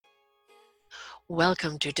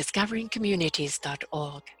Welcome to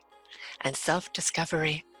discoveringcommunities.org and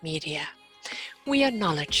Self-Discovery Media. We are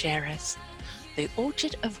knowledge sharers. The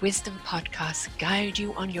Orchard of Wisdom podcasts guide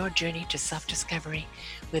you on your journey to self-discovery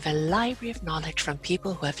with a library of knowledge from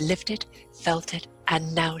people who have lived it, felt it,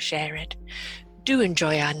 and now share it. Do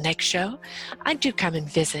enjoy our next show, and do come and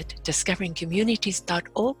visit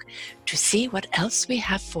discoveringcommunities.org to see what else we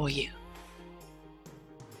have for you.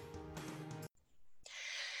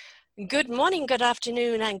 Good morning, good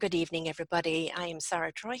afternoon, and good evening, everybody. I am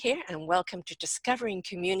Sarah Troy here, and welcome to Discovering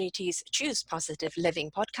Communities Choose Positive Living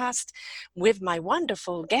podcast with my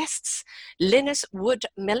wonderful guests, Linus Wood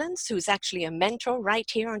Millens, who's actually a mentor right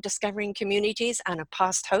here on Discovering Communities and a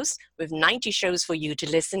past host with 90 shows for you to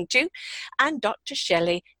listen to, and Dr.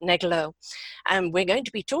 Shelley Neglo. And we're going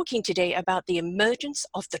to be talking today about the emergence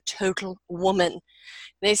of the total woman.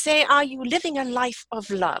 They say, are you living a life of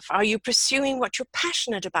love? Are you pursuing what you're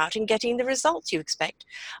passionate about and getting the results you expect?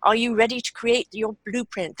 Are you ready to create your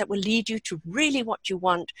blueprint that will lead you to really what you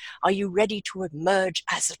want? Are you ready to emerge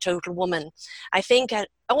as a total woman? I think at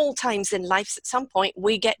all times in life, at some point,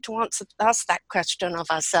 we get to ask that question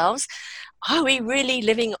of ourselves. Are we really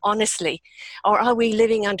living honestly? Or are we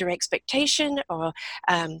living under expectation or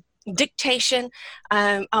dictation?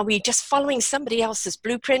 Are we just following somebody else's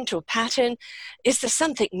blueprint or pattern? Is there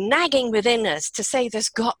something nagging within us to say there's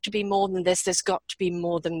got to be more than this, there's got to be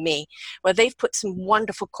more than me? Well, they've put some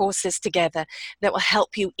wonderful courses together that will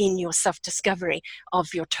help you in your self-discovery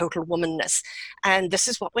of your total womanness. And this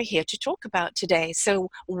is what we're here to talk about today. So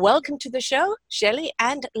welcome to the show, Shelley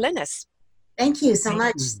and Linus. Thank you so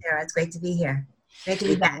much, Sarah. It's great to be here. Great to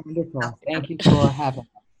be back. Wonderful. Thank you for having us.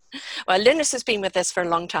 Well, Linus has been with us for a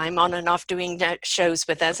long time, on and off doing shows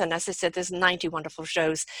with us. And as I said, there's 90 wonderful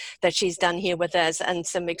shows that she's done here with us and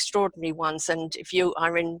some extraordinary ones. And if you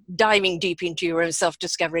are diving deep into your own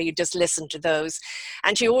self-discovery, you just listen to those.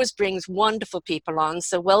 And she always brings wonderful people on.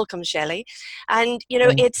 So welcome, Shelley. And,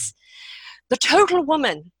 it's the total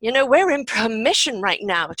woman. We're in permission right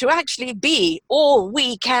now to actually be all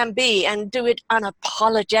we can be and do it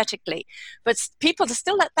unapologetically. But people are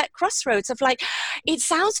still at that crossroads of like, it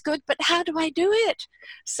sounds good, but how do I do it?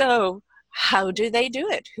 So how do they do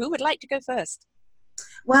it? Who would like to go first?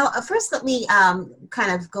 Well, first, let me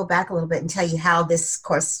kind of go back a little bit and tell you how this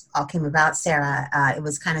course all came about, Sarah. It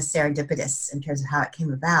was kind of serendipitous in terms of how it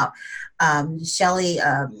came about. Shelley,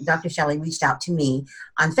 Dr. Shelley reached out to me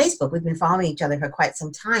on Facebook. We've been following each other for quite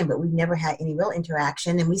some time, but we've never had any real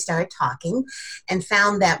interaction. And we started talking and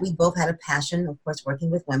found that we both had a passion, of course,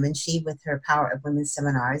 working with women. She with her Power of Women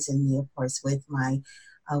seminars, and me, of course, with my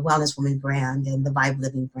Wellness Woman brand and the Vibe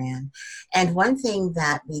Living brand. And one thing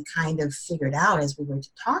that we kind of figured out as we were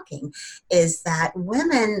talking is that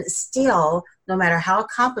women still, no matter how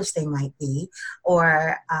accomplished they might be,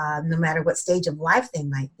 or no matter what stage of life they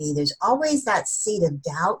might be, there's always that seed of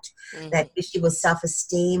doubt, that issue with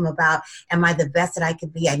self-esteem about, am I the best that I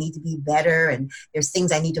could be? I need to be better, and there's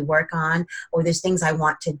things I need to work on, or there's things I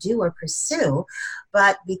want to do or pursue.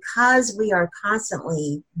 But because we are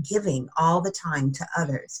constantly giving all the time to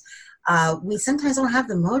others, we sometimes don't have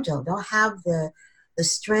the mojo, don't have the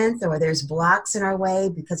strength, or there's blocks in our way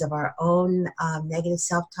because of our own negative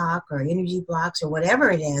self-talk or energy blocks or whatever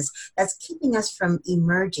it is that's keeping us from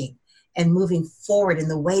emerging and moving forward in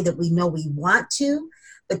the way that we know we want to,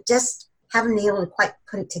 but just haven't been able to quite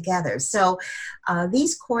put it together. So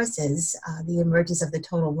these courses, The Emergence of the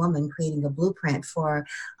Total Woman, Creating a Blueprint for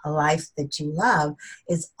a Life That You Love,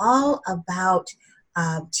 is all about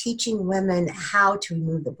teaching women how to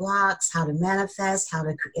remove the blocks, how to manifest, how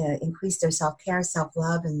to increase their self-care,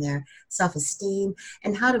 self-love, and their self-esteem,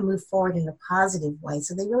 and how to move forward in a positive way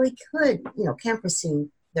so they really can pursue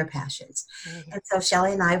their passions. And so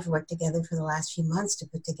Shelley and I have worked together for the last few months to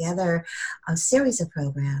put together a series of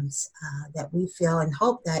programs that we feel and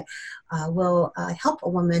hope that will help a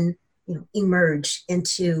woman emerge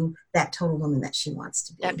into that total woman that she wants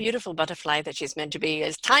to be. That beautiful butterfly that she's meant to be.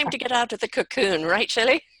 It's time to get out of the cocoon, right,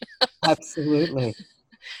 Shelley? Absolutely.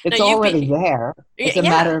 It's already there. It's a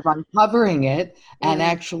matter of uncovering it and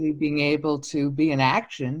actually being able to be in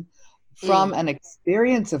action from an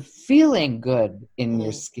experience of feeling good in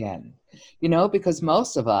your skin. Because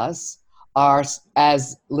most of us are,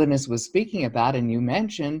 as Linus was speaking about, and you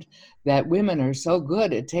mentioned, that women are so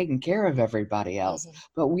good at taking care of everybody else,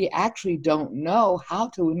 but we actually don't know how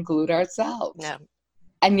to include ourselves. No.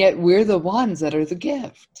 And yet we're the ones that are the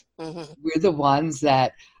gift. We're the ones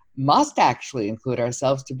that must actually include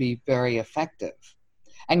ourselves to be very effective.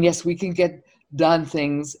 And yes, we can get done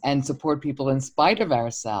things and support people in spite of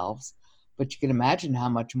ourselves, but you can imagine how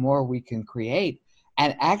much more we can create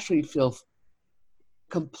and actually feel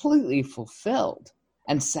completely fulfilled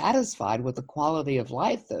and satisfied with the quality of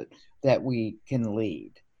life that we can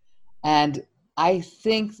lead. And I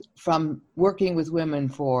think from working with women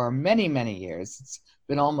for many, many years, it's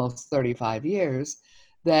been almost 35 years,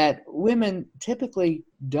 that women typically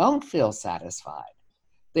don't feel satisfied.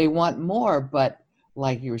 They want more, but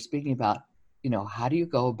like you were speaking about, how do you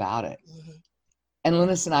go about it? Mm-hmm. And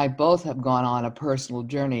Linus and I both have gone on a personal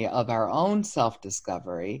journey of our own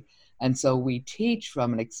self-discovery. And so we teach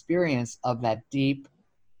from an experience of that deep,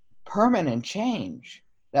 permanent change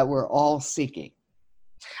that we're all seeking.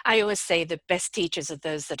 I always say the best teachers are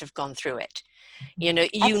those that have gone through it. You know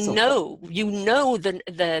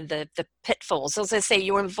the pitfalls. As I say,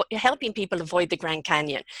 you're helping people avoid the Grand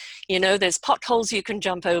Canyon. There's potholes you can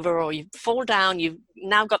jump over, or you fall down. You've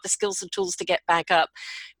now got the skills and tools to get back up.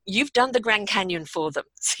 You've done the Grand Canyon for them,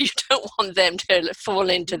 so you don't want them to fall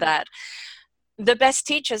into that. The best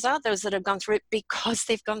teachers are those that have gone through it because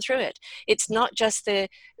they've gone through it. It's not just the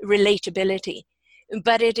relatability.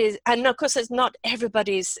 But it is, and of course, it's not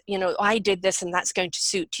everybody's, I did this and that's going to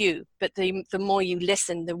suit you. But the more you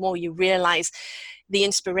listen, the more you realize the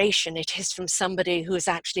inspiration it is from somebody who has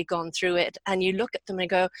actually gone through it. And you look at them and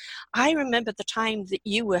go, I remember the time that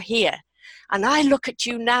you were here. And I look at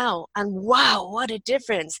you now and wow, what a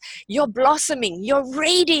difference. You're blossoming, you're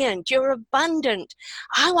radiant, you're abundant.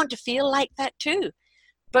 I want to feel like that too.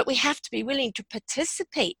 But we have to be willing to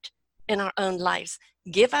participate in our own lives.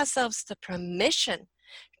 Give ourselves the permission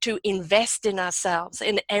to invest in ourselves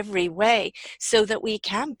in every way so that we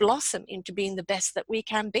can blossom into being the best that we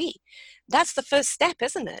can be. That's the first step,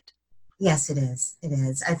 isn't it? Yes, it is. It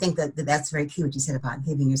is. I think that's very key what you said about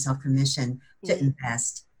giving yourself permission to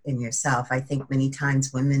invest in yourself. I think many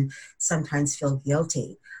times women sometimes feel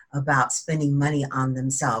guilty about spending money on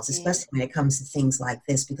themselves, especially when it comes to things like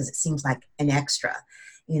this, because it seems like an extra.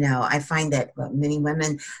 I find that many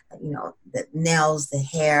women, the nails, the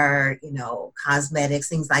hair, cosmetics,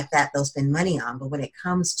 things like that, they'll spend money on. But when it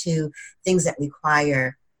comes to things that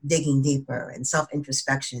require digging deeper and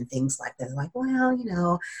self-introspection and things like that, like,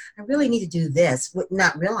 well, I really need to do this,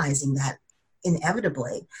 not realizing that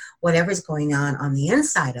inevitably, whatever's going on the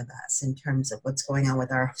inside of us in terms of what's going on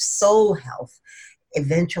with our soul health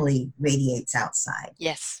eventually radiates outside.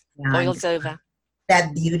 Yes, boils over.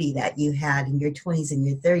 That beauty that you had in your 20s and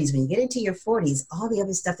your 30s, when you get into your 40s, all the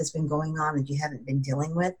other stuff that's been going on that you haven't been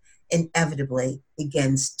dealing with inevitably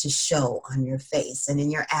begins to show on your face and in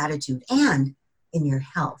your attitude and in your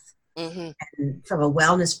health. Mm-hmm. And from a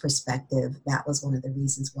wellness perspective, that was one of the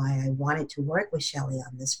reasons why I wanted to work with Shelley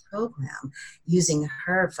on this program, using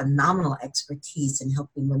her phenomenal expertise in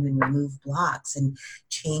helping women remove blocks and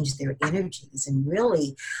change their energies and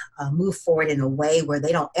really move forward in a way where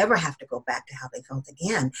they don't ever have to go back to how they felt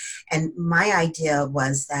again. And my idea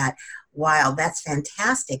was that while that's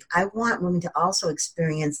fantastic, I want women to also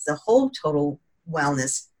experience the whole total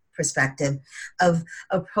wellness perspective of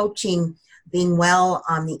approaching being well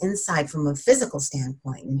on the inside from a physical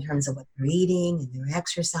standpoint in terms of what they're eating and they're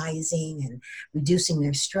exercising and reducing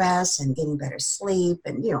their stress and getting better sleep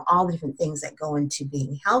and, all the different things that go into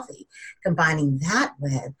being healthy, combining that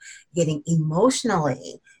with getting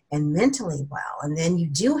emotionally and mentally well. And then you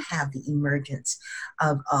do have the emergence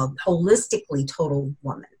of a holistically total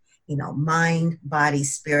woman, mind, body,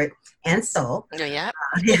 spirit, and soul. Oh, yeah.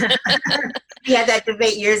 We had that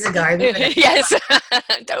debate years ago. I remember that. Yes.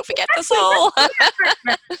 Don't forget the soul.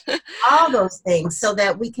 All those things so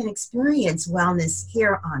that we can experience wellness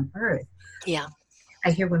here on earth. Yeah.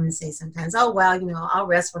 I hear women say sometimes, oh, well, I'll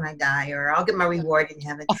rest when I die, or I'll get my reward in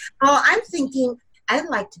heaven. Well, I'm thinking I'd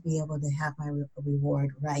like to be able to have my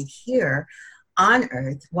reward right here on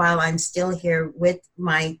earth while I'm still here with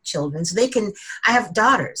my children. So I have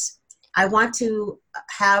daughters. I want to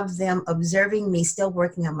have them observing me still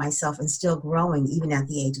working on myself and still growing even at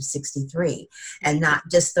the age of 63 and not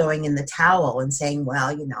just throwing in the towel and saying, well,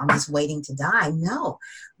 I'm just waiting to die. No,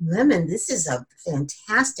 women, this is a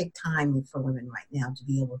fantastic time for women right now to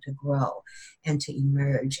be able to grow and to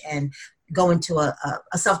emerge and go into a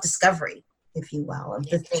self-discovery, if you will, of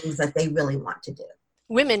the things that they really want to do.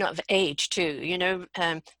 Women of age too,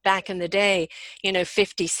 back in the day,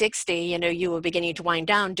 50, 60, you were beginning to wind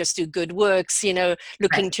down, just do good works,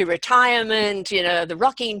 looking to retirement, the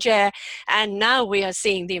rocking chair. And now we are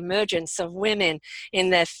seeing the emergence of women in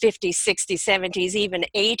their 50s, 60s, 70s, even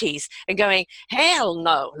 80s and going, hell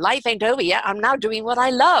no, life ain't over yet. I'm now doing what I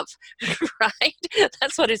love, right?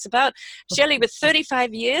 That's what it's about. Shelley, with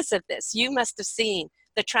 35 years of this, you must have seen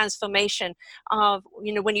the transformation of,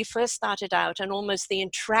 when you first started out and almost the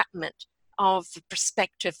entrapment of the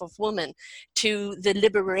perspective of woman to the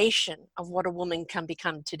liberation of what a woman can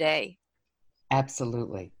become today.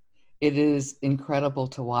 Absolutely. It is incredible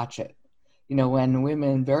to watch it. You know, when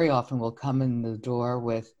women very often will come in the door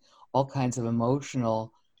with all kinds of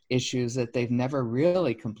emotional issues that they've never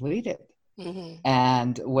really completed,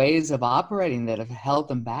 and ways of operating that have held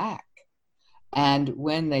them back. And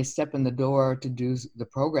when they step in the door to do the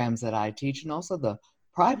programs that I teach and also the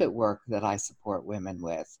private work that I support women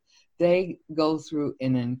with, they go through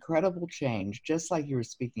an incredible change, just like you were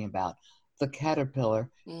speaking about, the caterpillar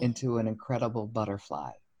into an incredible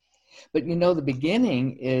butterfly. But you know, the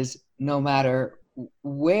beginning is no matter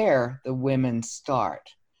where the women start,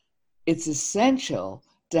 it's essential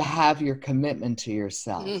to have your commitment to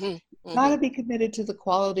yourself. You've got to be committed to the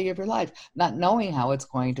quality of your life, not knowing how it's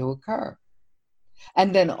going to occur.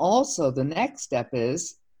 And then also the next step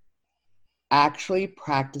is actually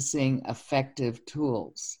practicing effective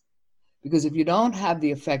tools. Because if you don't have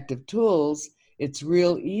the effective tools, it's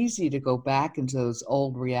real easy to go back into those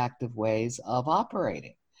old reactive ways of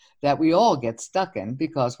operating that we all get stuck in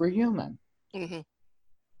because we're human.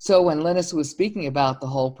 So when Linus was speaking about the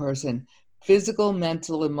whole person, physical,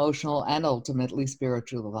 mental, emotional, and ultimately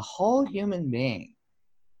spiritual, the whole human being.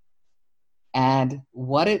 And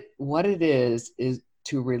what it is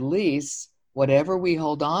to release whatever we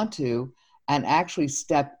hold on to and actually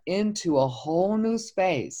step into a whole new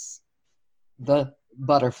space, the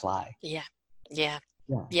butterfly.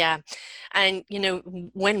 Yeah. And, you know,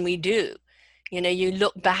 when we do, you know, you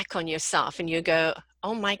look back on yourself and you go,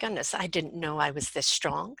 oh my goodness, I didn't know I was this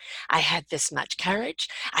strong. I had this much courage.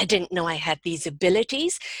 I didn't know I had these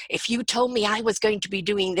abilities. If you told me I was going to be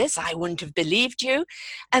doing this, I wouldn't have believed you.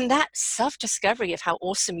 And that self-discovery of how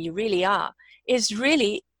awesome you really are is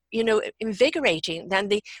really, you know, invigorating. Then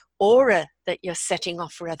the aura that you're setting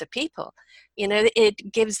off for other people, you know,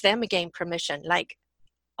 it gives them again permission, like,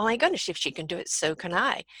 oh my goodness, if she can do it, so can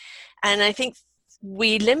I. And I think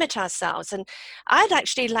we limit ourselves. And I'd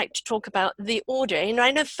actually like to talk about the order. And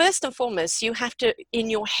I know first and foremost, you have to, in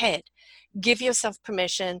your head, give yourself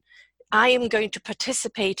permission. I am going to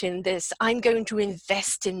participate in this. I'm going to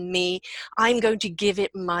invest in me. I'm going to give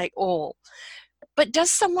it my all. But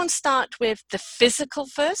does someone start with the physical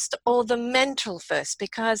first or the mental first?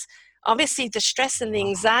 Because obviously the stress and the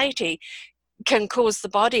anxiety can cause the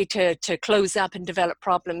body to close up and develop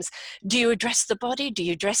problems. Do you address the body? Do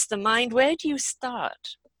you address the mind? Where do you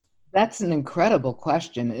start? That's an incredible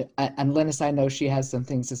question. And Linus, I know she has some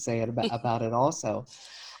things to say about it also.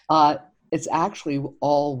 It's actually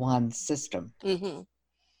all one system.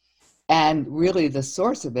 And really the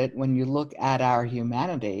source of it, when you look at our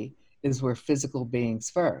humanity, is we're physical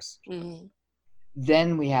beings first.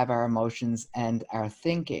 Then we have our emotions and our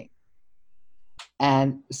thinking.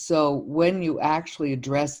 And so when you actually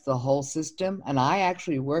address the whole system, and I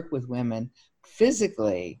actually work with women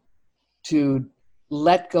physically to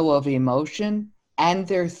let go of emotion and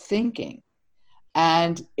their thinking,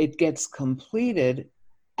 and it gets completed,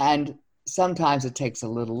 and sometimes it takes a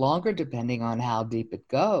little longer depending on how deep it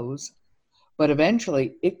goes, but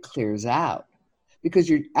eventually it clears out because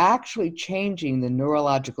you're actually changing the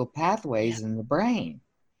neurological pathways in the brain.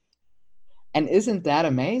 And isn't that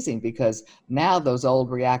amazing? Because now those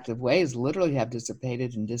old reactive ways literally have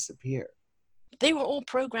dissipated and disappeared. They were all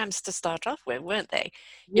programs to start off with, weren't they?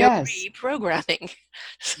 Yes. You're reprogramming.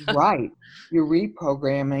 Right. You're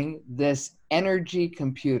reprogramming this energy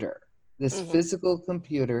computer, this physical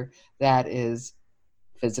computer that is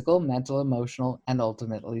physical, mental, emotional, and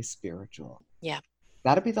ultimately spiritual. Yeah.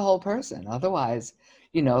 Got to be the whole person. Otherwise,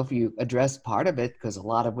 you know, if you address part of it, because a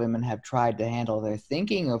lot of women have tried to handle their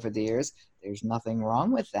thinking over the years, there's nothing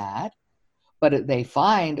wrong with that. But they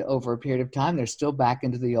find over a period of time, they're still back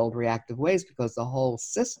into the old reactive ways because the whole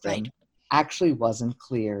system actually wasn't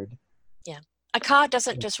cleared. Yeah. A car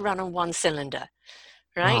doesn't just run on one cylinder,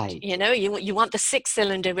 right? You know, you want the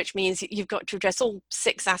 6-cylinder, which means you've got to address all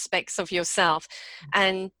 6 aspects of yourself.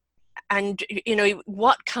 And you know,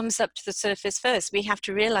 what comes up to the surface first? We have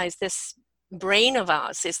to realize this brain of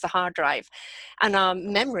ours is the hard drive, and our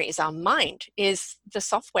memories, our mind is the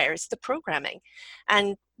software, it's the programming.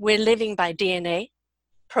 And we're living by DNA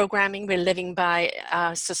programming, we're living by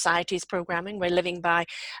society's programming, we're living by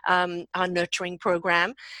our nurturing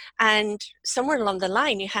program. And somewhere along the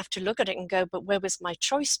line, you have to look at it and go, but where was my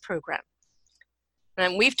choice program?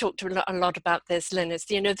 And we've talked a lot about this, Linus,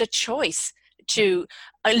 you know, the choice to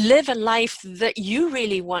live a life that you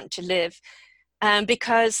really want to live,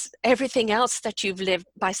 because everything else that you've lived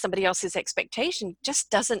by somebody else's expectation just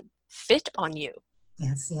doesn't fit on you.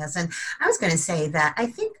 Yes. And I was going to say that I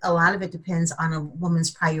think a lot of it depends on a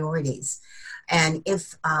woman's priorities. And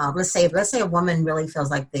if, let's say a woman really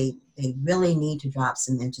feels like they really need to drop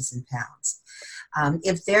some inches and pounds.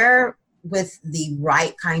 If their with the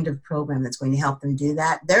right kind of program that's going to help them do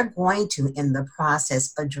that, they're going to, in the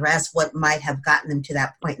process, address what might have gotten them to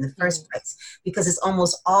that point in the first place, because it's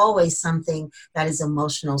almost always something that is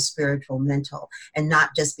emotional, spiritual, mental, and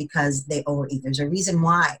not just because they overeat. There's a reason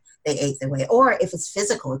why they ate their way. Or if it's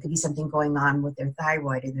physical, it could be something going on with their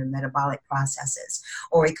thyroid and their metabolic processes.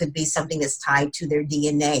 Or it could be something that's tied to their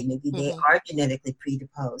DNA. Maybe they are genetically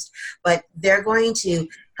predisposed. But they're going to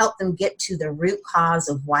help them get to the root cause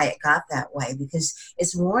of why it got that way, because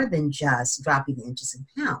it's more than just dropping the inches and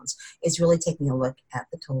pounds. It's really taking a look at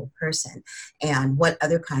the total person and what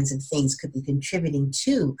other kinds of things could be contributing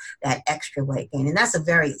to that extra weight gain. And that's a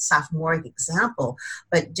very sophomoric example,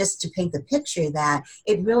 but just to paint the picture that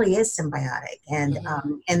it really is symbiotic. And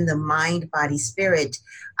in the mind, body, spirit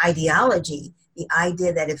ideology, the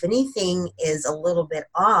idea that if anything is a little bit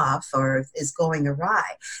off or is going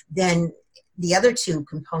awry, then the other two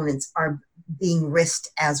components are being risked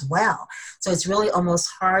as well. So it's really almost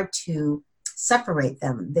hard to separate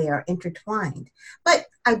them. They are intertwined. But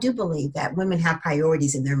I do believe that women have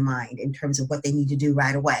priorities in their mind in terms of what they need to do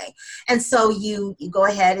right away. And so you go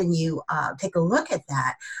ahead and you take a look at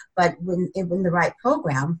that. But when in the right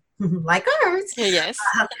program, like ours, yes,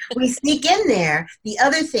 we sneak in there the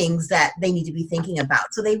other things that they need to be thinking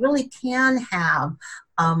about. So they really can have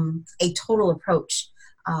a total approach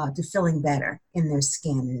to feeling better in their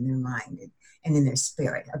skin and in their mind and in their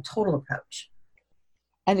spirit, a total approach.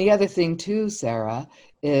 And the other thing too, Sarah,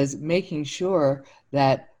 is making sure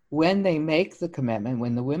that when they make the commitment,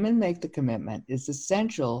 when the women make the commitment, it's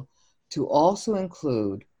essential to also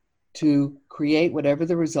include to create whatever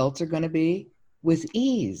the results are going to be with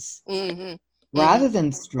ease, rather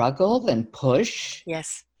than struggle and push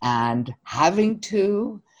and having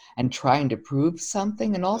to and trying to prove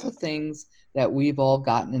something and all the things that we've all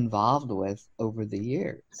gotten involved with over the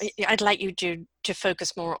years. I'd like you to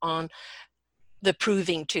focus more on the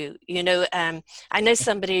proving too. You know, I know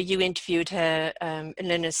somebody, you interviewed her,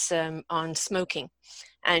 Linus, on smoking,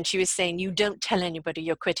 and she was saying, you don't tell anybody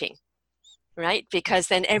you're quitting, right? Because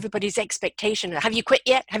then everybody's expectation, have you quit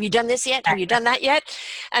yet? Have you done this yet? Have you done that yet?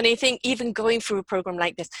 And I think even going through a program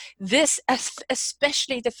like this,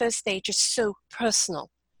 especially the first stage, is so personal.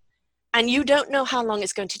 And you don't know how long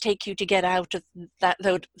it's going to take you to get out of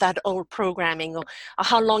that old programming, or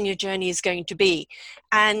how long your journey is going to be.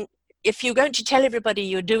 And if you're going to tell everybody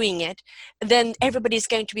you're doing it, then everybody's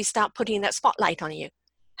going to start putting that spotlight on you.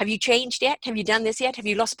 Have you changed yet? Have you done this yet? Have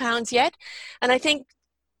you lost pounds yet? And I think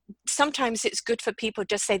sometimes it's good for people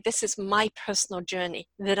to say, this is my personal journey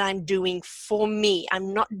that I'm doing for me.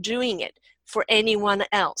 I'm not doing it for anyone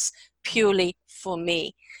else, purely for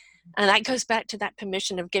me. And that goes back to that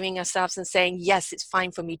permission of giving ourselves and saying, yes, it's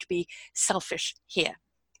fine for me to be selfish here.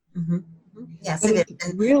 Yes, but it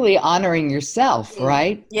is. Really honoring yourself,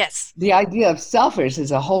 right? Yes. The idea of selfish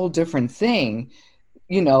is a whole different thing,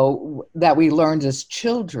 you know, that we learned as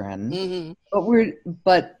children,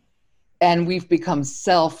 and we've become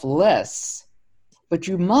selfless, but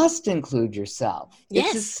you must include yourself.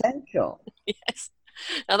 Yes. It's essential. Yes.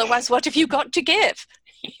 Otherwise, what have you got to give?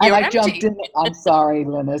 And I jumped in. I'm sorry,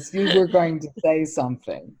 Linus. You were going to say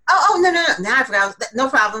something. Oh, no. Now I forgot. No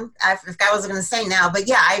problem. I forgot what I was going to say now. But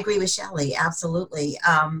yeah, I agree with Shelley. Absolutely.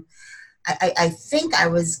 I think I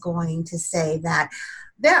was going to say that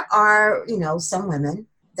there are, some women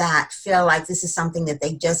that feel like this is something that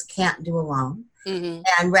they just can't do alone.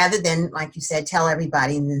 And rather than, like you said, tell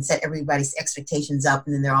everybody and then set everybody's expectations up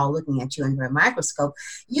and then they're all looking at you under a microscope,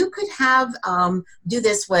 you could have do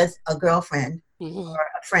this with a girlfriend or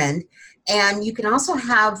a friend. And you can also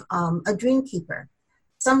have a dream keeper,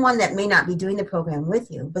 someone that may not be doing the program with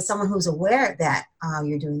you, but someone who's aware that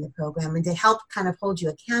you're doing the program, and to help kind of hold you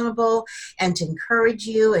accountable and to encourage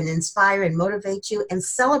you and inspire and motivate you and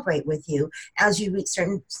celebrate with you as you reach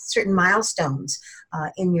certain milestones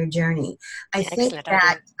in your journey. I think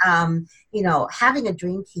that, having a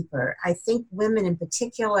dream keeper, I think women in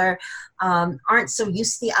particular aren't so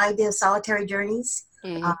used to the idea of solitary journeys.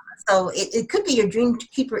 So it could be your dream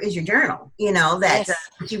keeper is your journal, that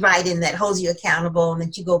you write in that holds you accountable and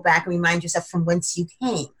that you go back and remind yourself from whence you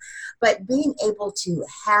came. But being able to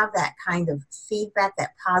have that kind of feedback,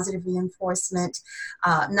 that positive reinforcement,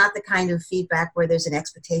 not the kind of feedback where there's an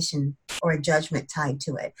expectation or a judgment tied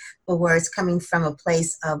to it, but where it's coming from a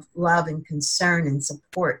place of love and concern and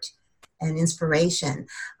support and inspiration,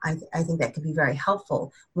 I think that could be very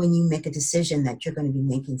helpful when you make a decision that you're going to be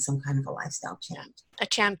making some kind of a lifestyle change. A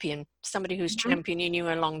champion, somebody who's championing you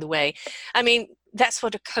along the way. I mean, that's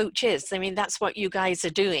what a coach is. I mean, that's what you guys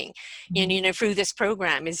are doing. Through this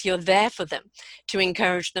program is you're there for them to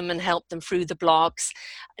encourage them and help them through the blocks.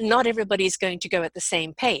 Not everybody's going to go at the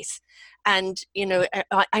same pace. And,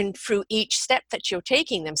 and through each step that you're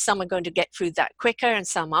taking them, some are going to get through that quicker and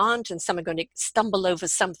some aren't, and some are going to stumble over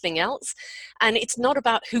something else. And it's not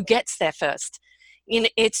about who gets there first.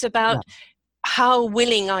 It's about how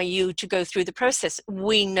willing are you to go through the process.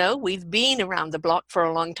 We know, we've been around the block for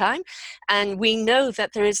a long time, and we know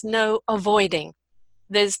that there is no avoiding.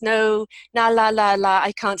 There's no,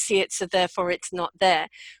 I can't see it, so therefore it's not there.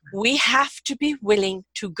 We have to be willing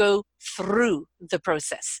to go through the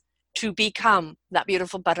process to become that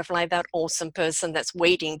beautiful butterfly, that awesome person that's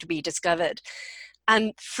waiting to be discovered.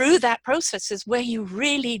 And through that process is where you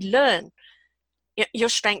really learn your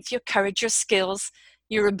strength, your courage, your skills,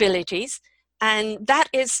 your abilities. And that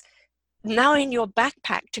is now in your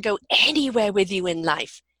backpack to go anywhere with you in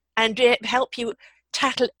life and help you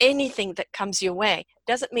tackle anything that comes your way.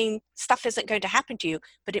 Doesn't mean stuff isn't going to happen to you,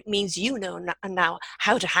 but it means you know now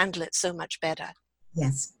how to handle it so much better.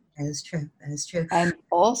 Yes, that is true. That is true. And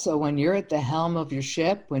also, when you're at the helm of your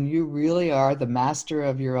ship, when you really are the master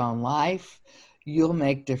of your own life, you'll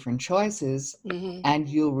make different choices, and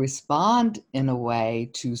you'll respond in a way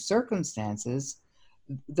to circumstances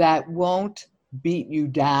that won't beat you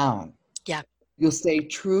down. Yeah. You'll stay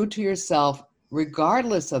true to yourself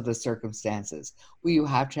regardless of the circumstances. Will you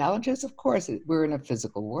have challenges? Of course, we're in a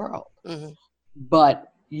physical world.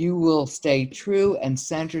 But you will stay true and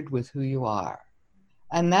centered with who you are.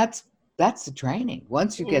 And that's the training.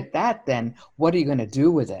 Once you get that, then what are you going to do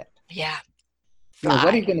with it? Yeah. What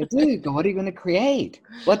are you going to do? What are you going to create?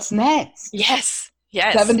 What's next? Yes.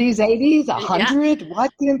 70s, 80s, 100,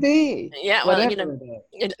 what can it be? Yeah, well,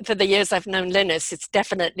 for the years I've known Linus, it's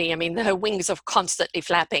definitely, her wings are constantly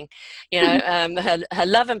flapping. Her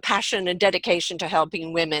love and passion and dedication to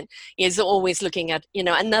helping women is always looking at,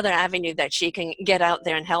 another avenue that she can get out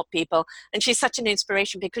there and help people. And she's such an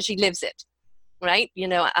inspiration because she lives it, right?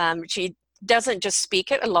 She doesn't just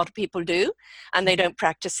speak it. A lot of people do, and they don't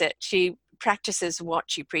practice it. She practices what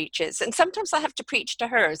she preaches, and sometimes I have to preach to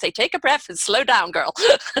her and say, take a breath and slow down, girl.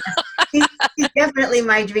 She's definitely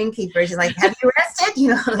my dream keeper. She's like, have you rested?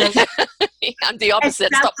 I'm the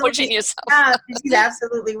opposite. Stop pushing yourself. Yeah, she's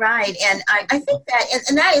absolutely right. And I think that,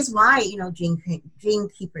 and that is why, dream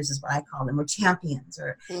keepers is what I call them, or champions,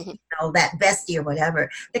 or that bestie or whatever.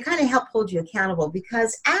 They kind of help hold you accountable,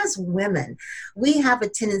 because as women, we have a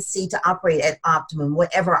tendency to operate at optimum,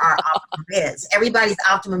 whatever our optimum is. Everybody's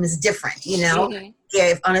optimum is different,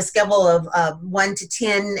 If on a scale of 1 to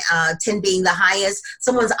 10, 10 being the highest,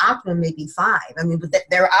 someone's optimum may be 5. But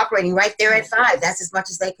they're operating right there at 5. That's as much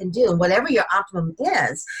as they can do. And whatever your optimum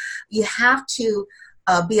is, you have to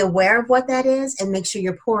be aware of what that is and make sure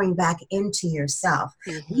you're pouring back into yourself.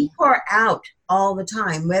 We pour out all the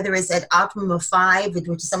time, whether it's at optimum of 5, which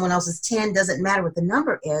is someone else's 10, doesn't matter what the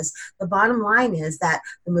number is. The bottom line is that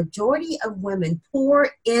the majority of women pour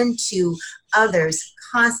into others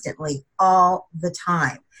constantly all the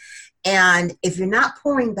time. And if you're not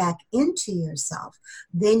pouring back into yourself,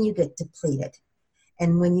 then you get depleted.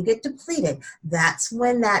 And when you get depleted, that's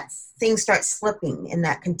when that thing starts slipping in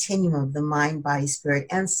that continuum of the mind, body, spirit,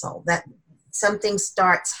 and soul. That something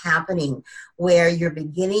starts happening where you're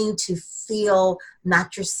beginning to feel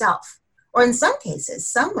not yourself. Or in some cases,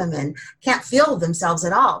 some women can't feel themselves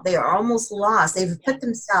at all. They are almost lost. They've put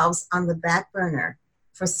themselves on the back burner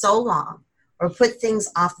for so long, or put things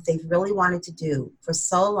off that they've really wanted to do for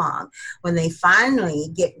so long. When they finally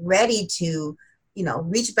get ready to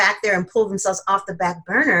reach back there and pull themselves off the back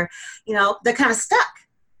burner, they're kind of stuck.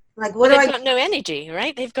 Like, they've got no energy,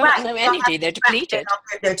 right? They've got no energy. They're depleted.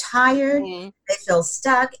 They're tired. They feel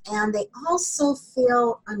stuck, and they also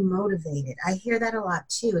feel unmotivated. I hear that a lot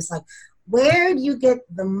too. It's like, where do you get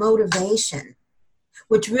the motivation?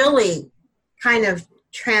 Which really kind of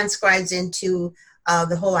transcribes into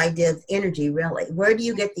the whole idea of energy, really. Where do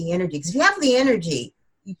you get the energy? Because if you have the energy,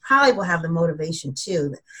 you probably will have the motivation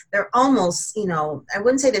too. They're almost, I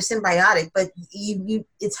wouldn't say they're symbiotic, but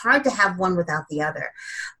it's hard to have one without the other.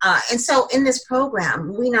 And so in this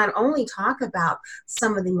program, we not only talk about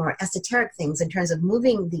some of the more esoteric things in terms of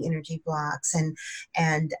moving the energy blocks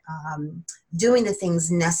and doing the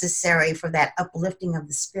things necessary for that uplifting of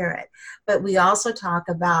the spirit, but we also talk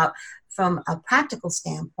about, from a practical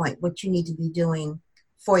standpoint, what you need to be doing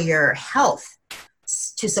for your health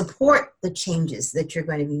to support the changes that you're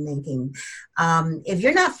going to be making. If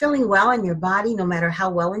you're not feeling well in your body, no matter how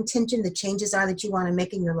well-intentioned the changes are that you want to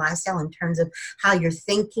make in your lifestyle in terms of how you're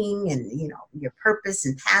thinking and, your purpose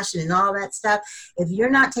and passion and all that stuff, if you're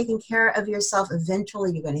not taking care of yourself,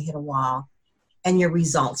 eventually you're going to hit a wall, and your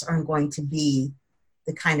results aren't going to be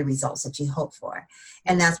the kind of results that you hope for.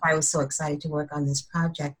 And that's why I was so excited to work on this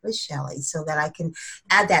project with Shelley, so that I can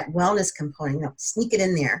add that wellness component, sneak it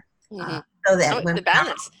in there So that when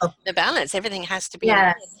the balance, everything has to be.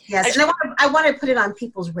 Yes. And I want to put it on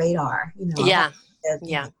people's radar,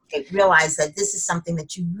 They realize that this is something that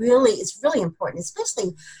it's really important,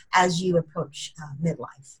 especially as you approach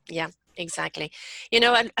midlife. Yeah, exactly.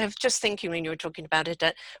 I was just thinking when you were talking about it,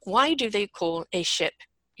 that why do they call a ship,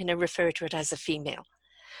 refer to it as a female?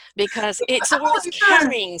 Because it's always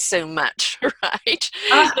carrying so much, right?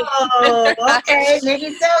 Oh, okay,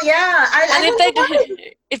 maybe so, yeah.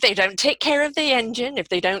 If they don't take care of the engine, if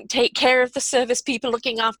they don't take care of the service people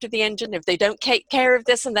looking after the engine, if they don't take care of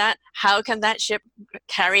this and that, how can that ship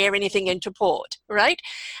carry anything into port, right?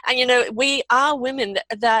 And we are women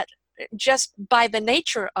that just by the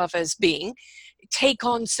nature of us being, take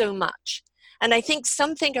on so much. And I think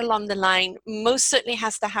something along the line most certainly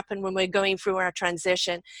has to happen when we're going through our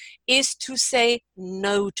transition is to say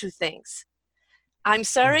no to things. I'm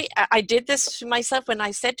sorry, I did this to myself when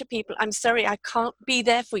I said to people, I'm sorry, I can't be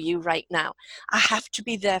there for you right now. I have to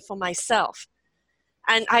be there for myself.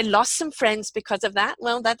 And I lost some friends because of that.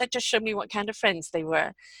 Well, that just showed me what kind of friends they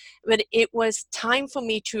were. But it was time for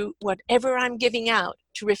me to, whatever I'm giving out,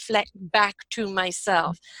 to reflect back to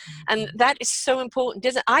myself. And that is so important,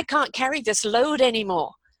 isn't it? I can't carry this load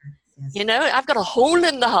anymore. Yes. I've got a hole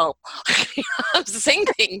in the hull. I'm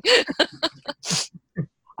sinking.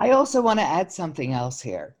 I also want to add something else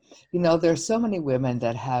here. There's so many women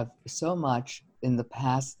that have so much in the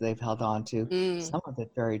past they've held on to, some of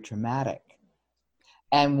it very traumatic.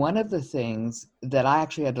 And one of the things that I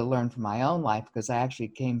actually had to learn from my own life, because I actually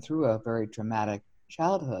came through a very traumatic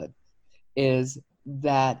childhood, is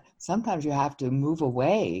that sometimes you have to move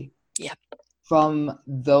away from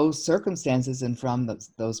those circumstances and from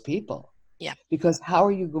those people. Yeah. Because how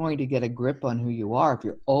are you going to get a grip on who you are if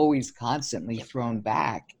you're always constantly thrown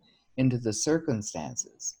back into the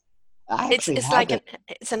circumstances? It's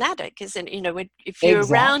an addict, isn't it? If you're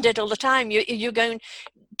around it all the time, you're going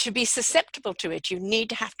to be susceptible to it. You need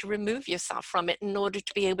to have to remove yourself from it in order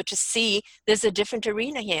to be able to see there's a different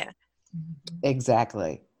arena here.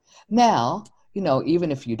 Exactly. Now,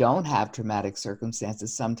 even if you don't have traumatic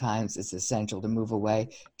circumstances, sometimes it's essential to move away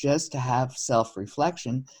just to have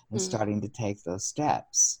self-reflection and starting to take those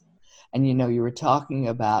steps. And, you were talking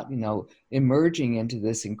about, emerging into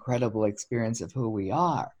this incredible experience of who we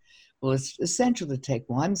are. Well, it's essential to take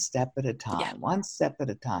one step at a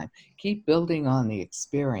time, keep building on the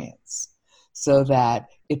experience so that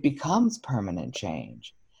it becomes permanent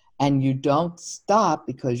change. And you don't stop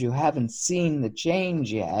because you haven't seen the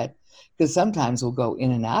change yet, because sometimes we'll go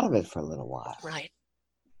in and out of it for a little while. Right.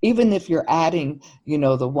 Even if you're adding,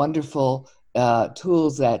 the wonderful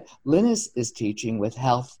tools that Linus is teaching with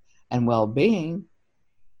health and well-being,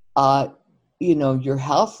 your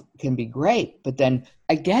health can be great, but then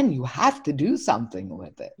again, you have to do something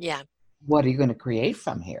with it. Yeah. What are you going to create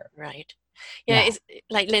from here? Right. Yeah. It's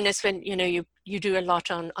like Linus, when, you do a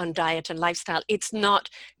lot on diet and lifestyle, it's not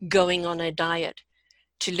going on a diet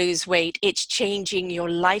to lose weight, it's changing your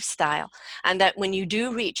lifestyle. And that when you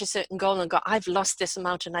do reach a certain goal and go, I've lost this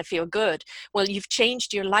amount and I feel good, well, you've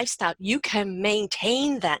changed your lifestyle. You can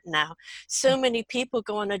maintain that now. So many people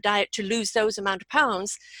go on a diet to lose those amount of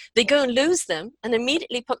pounds. They go and lose them and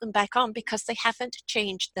immediately put them back on because they haven't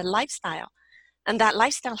changed their lifestyle. And that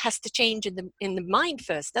lifestyle has to change in the mind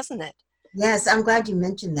first, doesn't it? Yes, I'm glad you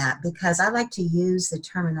mentioned that, because I like to use the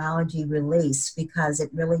terminology release, because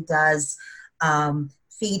it really does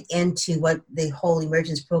feed into what the whole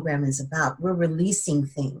Emergence program is about. We're releasing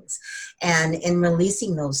things. And in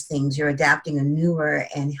releasing those things, you're adapting a newer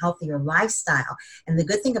and healthier lifestyle. And the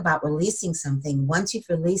good thing about releasing something, once you've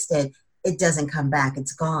released it, it doesn't come back,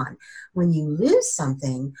 it's gone. When you lose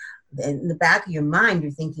something, in the back of your mind,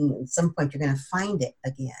 you're thinking at some point you're going to find it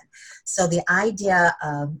again. So the idea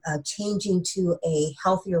of changing to a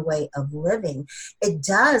healthier way of living, it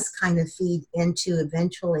does kind of feed into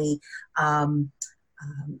eventually,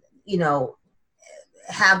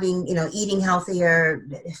 having, eating healthier,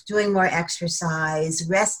 doing more exercise,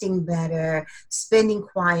 resting better, spending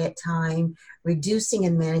quiet time, reducing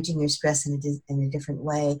and managing your stress in a different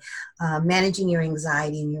way, managing your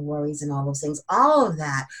anxiety and your worries and all those things. All of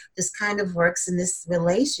that just kind of works in this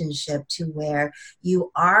relationship to where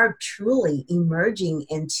you are truly emerging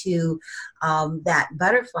into that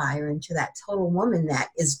butterfly, or into that total woman that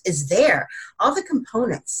is there. All the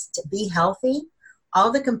components to be healthy, all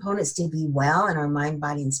the components to be well in our mind,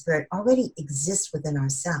 body, and spirit already exist within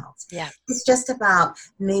ourselves. Yeah. It's just about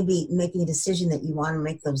maybe making a decision that you want to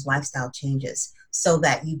make those lifestyle changes so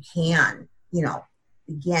that you can,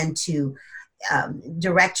 begin to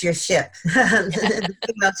direct your ship. I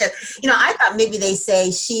thought maybe they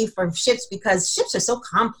say she for ships because ships are so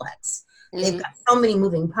complex. They've got so many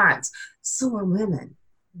moving parts. So are women.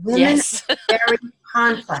 Women Yes. are very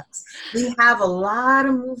complex. We have a lot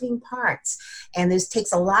of moving parts, and this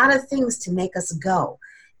takes a lot of things to make us go.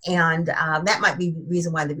 And that might be the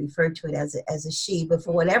reason why they refer to it as a she. But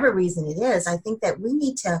for whatever reason it is, I think that we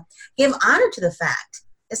need to give honor to the fact,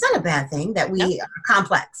 it's not a bad thing that we are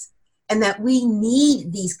complex, and that we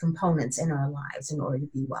need these components in our lives in order to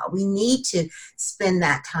be well. We need to spend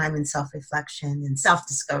that time in self-reflection and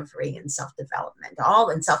self-discovery and self-development, all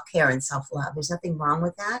in self-care and self-love. There's nothing wrong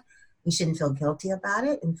with that. We shouldn't feel guilty about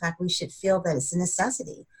it. In fact, we should feel that it's a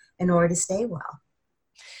necessity in order to stay well.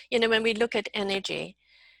 You know, when we look at energy,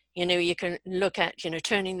 you know, you can look at, you know,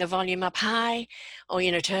 turning the volume up high or,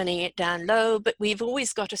 you know, turning it down low, but we've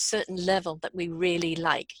always got a certain level that we really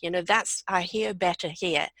like. You know, that's, I hear better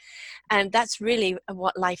here. And that's really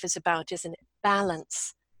what life is about, isn't it?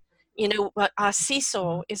 Balance. You know, our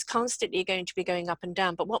seesaw is constantly going to be going up and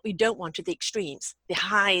down, but what we don't want are the extremes, the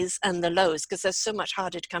highs and the lows, because they're so much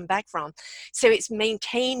harder to come back from. So it's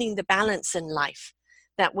maintaining the balance in life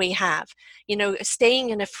that we have, you know, staying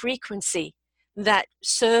in a frequency that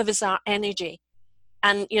serves our energy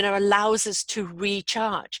and, you know, allows us to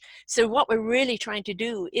recharge. So what we're really trying to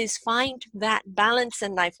do is find that balance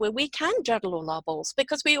in life where we can juggle all our balls,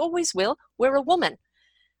 because we always will. We're a woman.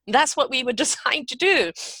 That's what we were designed to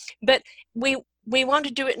do. But we want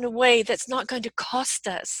to do it in a way that's not going to cost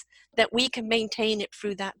us, that we can maintain it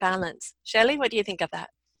through that balance. Shelley, what do you think of that?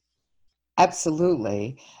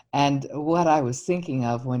 Absolutely. And what I was thinking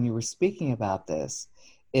of when you were speaking about this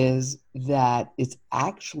is that it's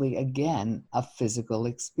actually, again, a physical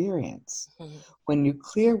experience. Mm-hmm. When you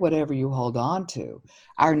clear whatever you hold on to,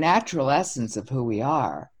 our natural essence of who we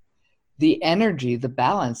are, the energy, the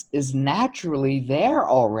balance is naturally there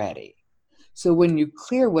already. So when you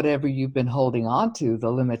clear whatever you've been holding on to, the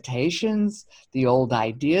limitations, the old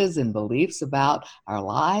ideas and beliefs about our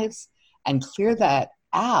lives, and clear that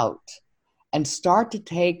out and start to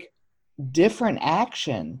take different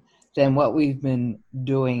action than what we've been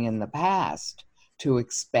doing in the past to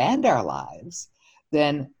expand our lives,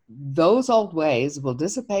 then those old ways will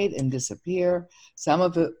dissipate and disappear. Some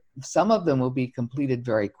of them will be completed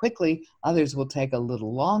very quickly. Others will take a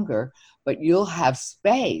little longer, but you'll have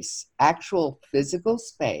space, actual physical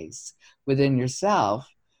space within yourself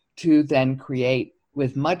to then create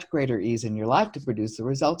with much greater ease in your life to produce the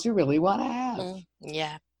results you really want to have.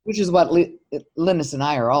 Yeah. Which is what Linus and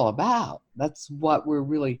I are all about. That's what we're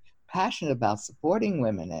really passionate about supporting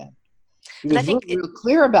women in. Because we're real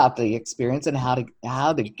clear about the experience and how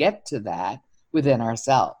to get to that within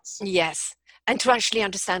ourselves. Yes. And to actually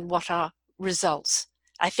understand what are results.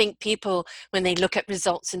 I think people, when they look at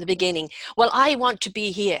results in the beginning, well, I want to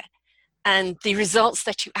be here. And the results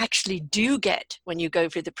that you actually do get when you go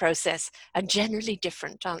through the process are generally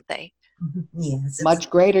different, aren't they? Yes. Much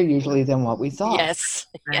greater usually than what we thought. Yes.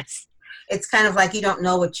 Yes. It's kind of like you don't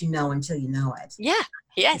know what you know until you know it. Yeah.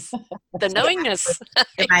 Yes. The knowingness.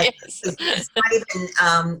 Right. Yes. It's not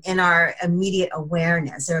even in our immediate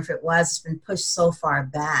awareness, or if it was, it's been pushed so far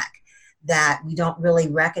back that we don't really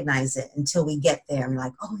recognize it until we get there and we're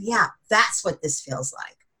like, oh yeah, that's what this feels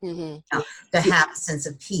like. Mm-hmm. You know, to have a sense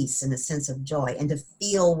of peace and a sense of joy and to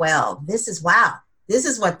feel well. This is what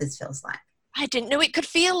this feels like. I didn't know it could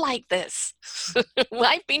feel like this.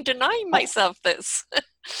 I've been denying myself this.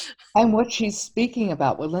 And what she's speaking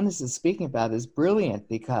about, what Linus is speaking about, is brilliant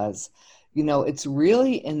because, you know, it's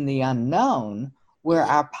really in the unknown where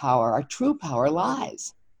our power, our true power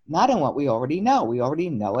lies. Not in what we already know. We already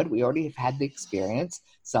know it. We already have had the experience.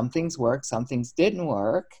 Some things worked, some things didn't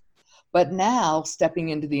work. But now, stepping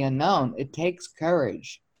into the unknown, it takes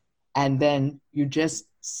courage. And then you just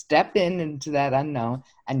step into that unknown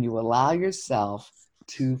and you allow yourself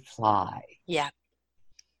to fly. Yeah.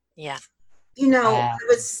 Yeah. You know,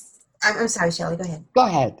 I'm sorry, Shelley, go ahead. Go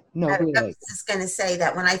ahead. No, really. I was just going to say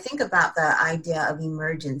that when I think about the idea of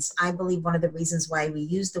emergence, I believe one of the reasons why we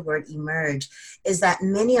use the word emerge is that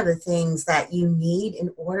many of the things that you need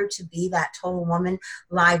in order to be that total woman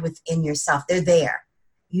lie within yourself. They're there.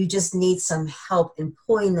 You just need some help in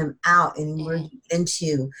pulling them out and emerging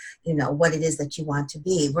into, you know, what it is that you want to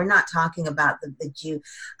be. We're not talking about that you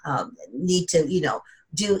need to, you know,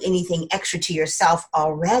 do anything extra to yourself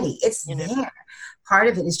already. It's there. Part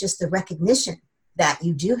of it is just the recognition that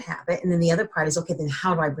you do have it. And then the other part is, okay, then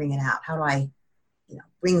how do I bring it out? How do I, you know,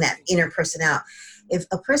 bring that inner person out? If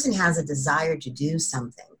a person has a desire to do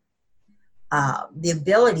something, the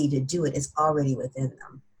ability to do it is already within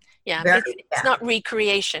them. Yeah, Very, it's not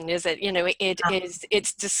recreation, is it? You know,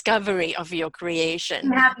 it's discovery of your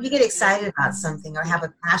creation. You get excited about something or have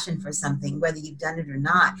a passion for something, whether you've done it or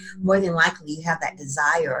not. More than likely, you have that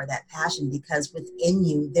desire or that passion because within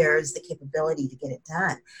you there's the capability to get it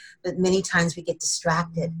done. But many times we get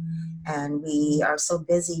distracted, and we are so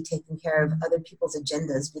busy taking care of other people's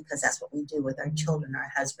agendas because that's what we do with our children,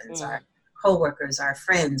 our husbands, our co-workers, our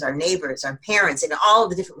friends, our neighbors, our parents, and all of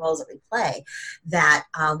the different roles that we play, that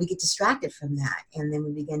we get distracted from that. And then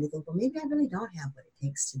we begin to think, well, maybe I really don't have what it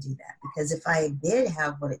takes to do that. Because if I did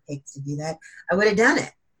have what it takes to do that, I would have done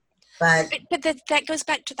it. But that goes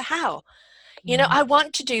back to the how. You know, I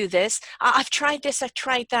want to do this. I've tried this, I've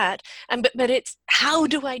tried that. But it's, how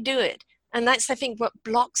do I do it? And that's, I think, what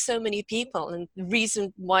blocks so many people. And the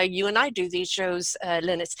reason why you and I do these shows,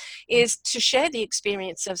 Linus, is to share the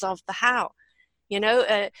experiences of the how. You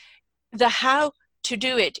know, the how to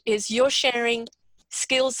do it is you're sharing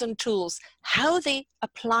skills and tools. How they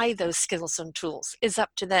apply those skills and tools is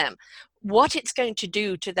up to them. What it's going to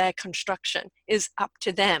do to their construction is up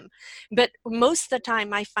to them. But most of the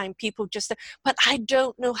time I find people just say, but I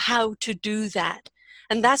don't know how to do that.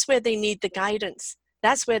 And that's where they need the guidance.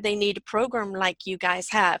 That's where they need a program like you guys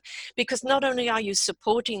have, because not only are you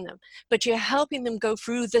supporting them, but you're helping them go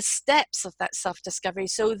through the steps of that self-discovery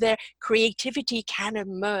so their creativity can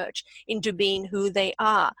emerge into being who they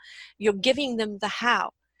are. You're giving them the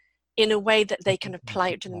how in a way that they can apply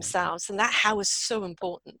it to themselves. And that how is so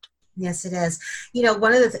important. Yes, it is. You know,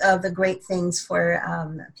 one of the great things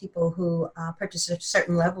for people who purchase a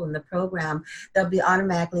certain level in the program, they'll be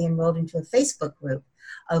automatically enrolled into a Facebook group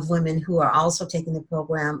of women who are also taking the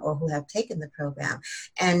program or who have taken the program.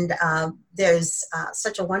 And there's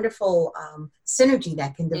such a wonderful synergy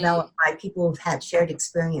that can develop by people who've had shared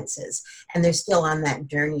experiences, and they're still on that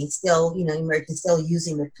journey, still, you know, emerging, still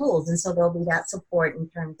using the tools. And so there'll be that support in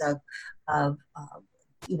terms of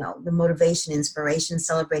you know, the motivation, inspiration,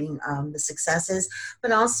 celebrating the successes,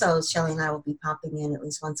 but also Shelley and I will be popping in at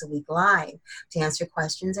least once a week live to answer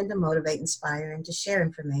questions and to motivate, inspire, and to share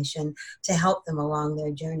information to help them along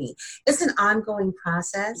their journey. It's an ongoing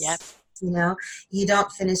process. Yep. You know, you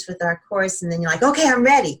don't finish with our course and then you're like, okay, I'm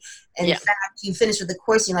ready. And in fact, you finish with the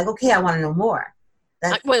course and you're like, okay, I want to know more.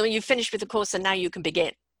 Well, you finish with the course and now you can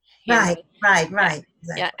begin. Right. Exactly.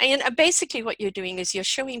 Yeah, and basically what you're doing is you're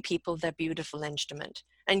showing people their beautiful instrument,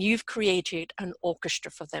 and you've created an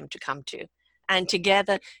orchestra for them to come to. And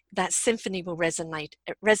together, that symphony will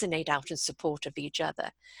resonate out in support of each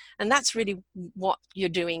other. And that's really what you're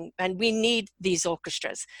doing. And we need these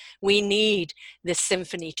orchestras. We need this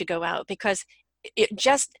symphony to go out, because it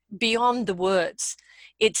just beyond the words,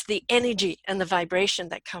 it's the energy and the vibration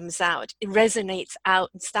that comes out. It resonates out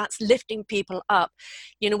and starts lifting people up.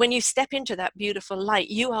 You know, when you step into that beautiful light,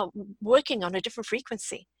 you are working on a different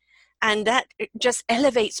frequency, and that just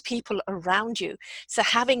elevates people around you. So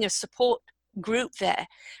having a support group there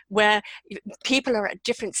where people are at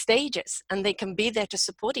different stages and they can be there to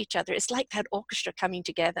support each other, it's like that orchestra coming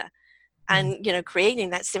together and, you know, creating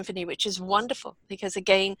that symphony, which is wonderful, because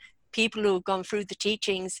again, people who have gone through the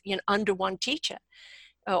teachings, you know, under one teacher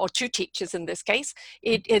or two teachers in this case,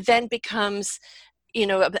 it then becomes, you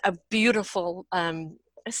know, a beautiful a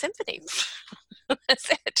symphony. That's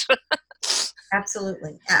it.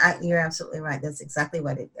 Absolutely. You're absolutely right. That's exactly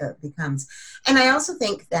what it becomes. And I also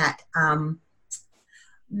think that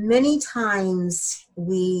many times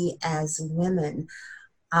we as women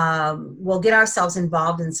will get ourselves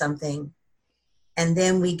involved in something, and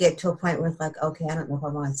then we get to a point where it's like, okay, I don't know if I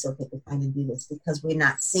want to still take the time to do this, because we're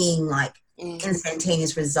not seeing like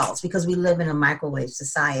instantaneous results, because we live in a microwave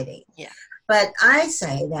society. Yeah. But I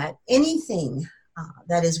say that anything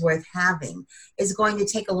that is worth having is going to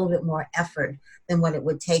take a little bit more effort than what it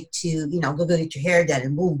would take to, you know, go get your hair done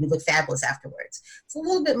and boom, you look fabulous afterwards. It's a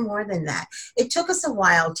little bit more than that. It took us a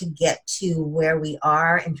while to get to where we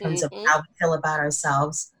are in terms of how we feel about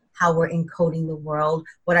ourselves, how we're encoding the world,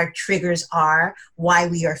 what our triggers are, why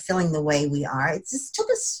we are feeling the way we are. It just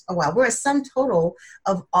took us a while. We're a sum total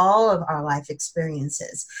of all of our life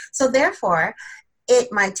experiences. So therefore, it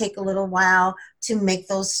might take a little while to make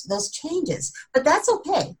those changes, but that's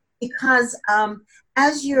okay, because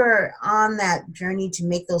as you're on that journey to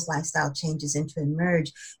make those lifestyle changes and to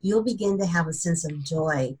emerge, you'll begin to have a sense of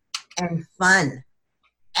joy and fun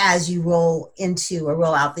as you roll into or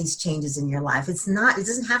roll out these changes in your life. It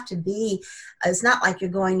doesn't have to be, it's not like you're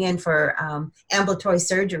going in for ambulatory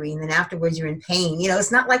surgery and then afterwards you're in pain. You know,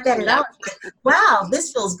 it's not like that at all. It's like, wow,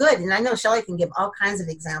 this feels good. And I know Shelley can give all kinds of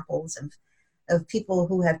examples of people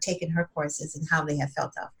who have taken her courses and how they have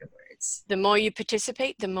felt afterwards. The more you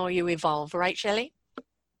participate, the more you evolve, right, Shelley?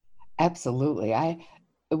 Absolutely.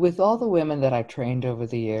 with all the women that I've trained over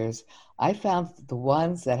the years, I found the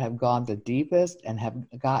ones that have gone the deepest and have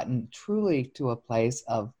gotten truly to a place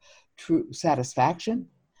of true satisfaction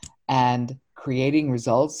and creating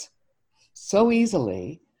results so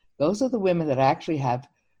easily, those are the women that actually have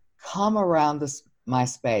come around my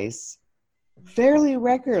space fairly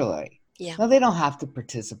regularly. Yeah. Now, they don't have to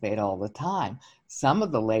participate all the time. Some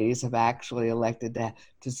of the ladies have actually elected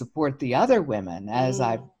to support the other women as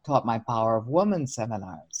I've taught my Power of Woman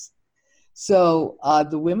seminars. So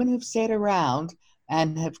the women who've stayed around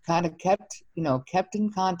and have kind of kept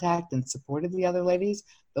in contact and supported the other ladies,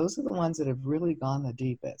 those are the ones that have really gone the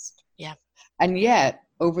deepest. Yeah. And yet,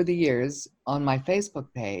 over the years, on my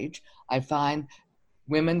Facebook page, I find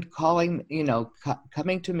women calling,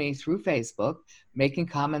 coming to me through Facebook, making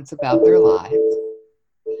comments about their lives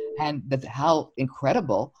and how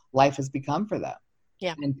incredible life has become for them.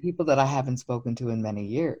 Yeah. And people that I haven't spoken to in many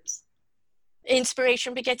years.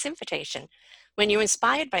 Inspiration begets invitation. When you're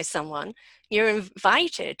inspired by someone, you're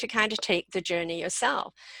invited to kind of take the journey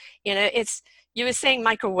yourself. You were saying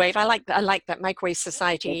microwave. I like that microwave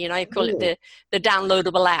society. I call it the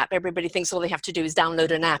downloadable app. Everybody thinks all they have to do is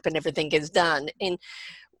download an app and everything gets done. And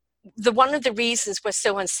one of the reasons we're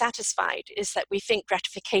so unsatisfied is that we think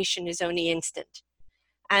gratification is only instant.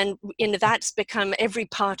 And that's become every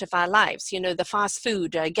part of our lives. The fast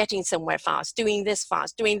food, getting somewhere fast, doing this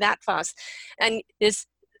fast, doing that fast. And there's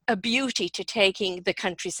a beauty to taking the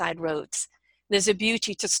countryside roads. There's a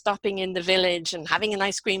beauty to stopping in the village and having an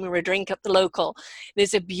ice cream or a drink at the local.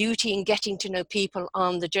 There's a beauty in getting to know people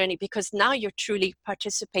on the journey, because now you're truly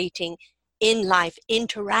participating in life,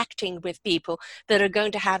 interacting with people that are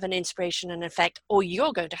going to have an inspiration and effect, or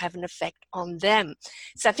you're going to have an effect on them.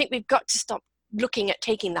 So I think we've got to stop looking at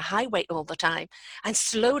taking the highway all the time and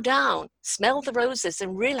slow down, smell the roses,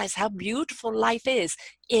 and realize how beautiful life is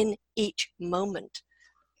in each moment.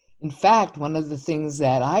 In fact, one of the things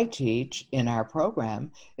that I teach in our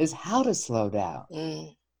program is how to slow down.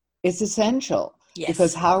 It's essential. Yes.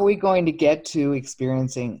 Because how are we going to get to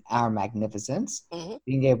experiencing our magnificence,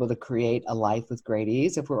 being able to create a life with great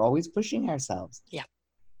ease, if we're always pushing ourselves? Yeah.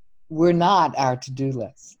 We're not our to-do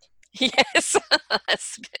list. Yes,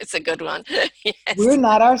 it's a good one. Yes. We're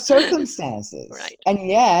not our circumstances. Right. And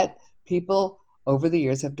yet, people over the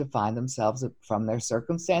years have defined themselves from their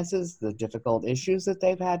circumstances, the difficult issues that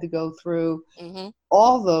they've had to go through,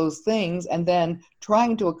 all those things, and then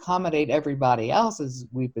trying to accommodate everybody else, as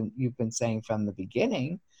you've been saying from the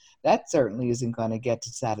beginning. That certainly isn't going to get to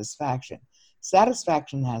satisfaction.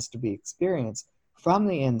 Satisfaction has to be experienced from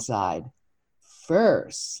the inside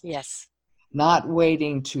first. Yes. Not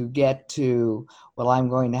waiting to get to, well, I'm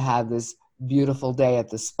going to have this beautiful day at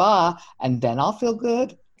the spa and then I'll feel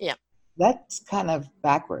good. Yeah. That's kind of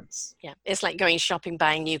backwards. Yeah. It's like going shopping,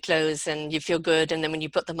 buying new clothes, and you feel good. And then when you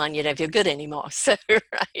put them on, you don't feel good anymore. So,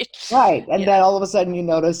 right. Right. And then all of a sudden you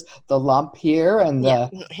notice the lump here and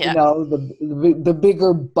the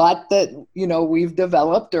bigger butt that, we've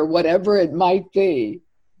developed, or whatever it might be.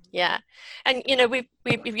 Yeah. And, we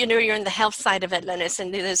you're in the health side of it, Linus,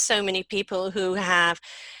 and there's so many people who have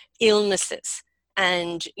illnesses.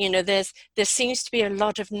 And, there seems to be a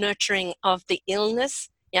lot of nurturing of the illness,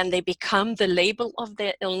 and they become the label of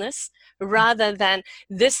their illness, rather than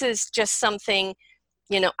this is just something,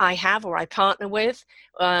 I have or I partner with.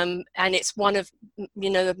 And it's one of,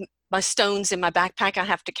 my stones in my backpack I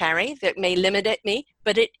have to carry that may limit me,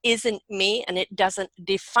 but it isn't me and it doesn't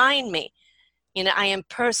define me. I am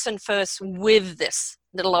person first with this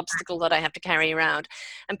little obstacle that I have to carry around.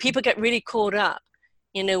 And people get really caught up,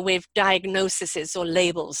 with diagnoses or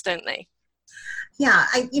labels, don't they? Yeah,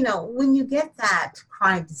 when you get that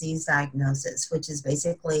chronic disease diagnosis, which is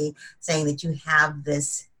basically saying that you have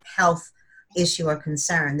this health issue or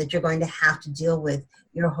concern that you're going to have to deal with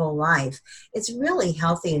your whole life, it's really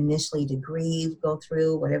healthy initially to grieve, go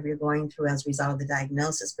through whatever you're going through as a result of the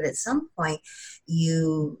diagnosis. But at some point,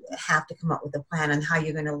 you have to come up with a plan on how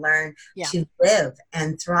you're going to learn to live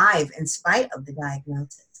and thrive in spite of the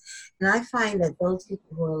diagnosis. And I find that those people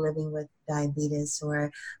who are living with diabetes,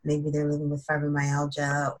 or maybe they're living with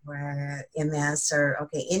fibromyalgia or MS or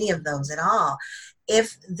any of those at all,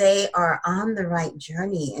 if they are on the right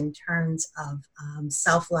journey in terms of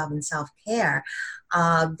self-love and self-care,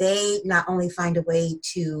 they not only find a way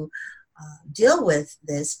to deal with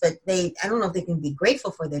this, but I don't know if they can be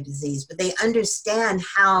grateful for their disease, but they understand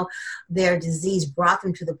how their disease brought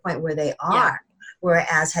them to the point where they are. Yeah.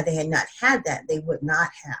 Whereas had they not had that, they would not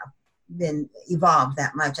have been evolved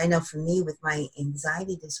that much. I know for me with my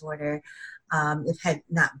anxiety disorder, if it had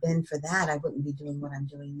not been for that, I wouldn't be doing what I'm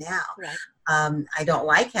doing now. Right. I don't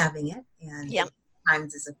like having it, and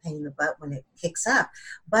times it's a pain in the butt when it kicks up,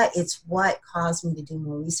 but it's what caused me to do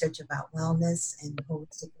more research about wellness and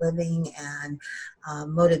holistic living, and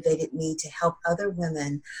motivated me to help other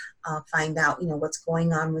women find out, what's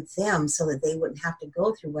going on with them, so that they wouldn't have to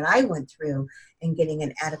go through what I went through in getting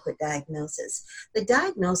an adequate diagnosis. The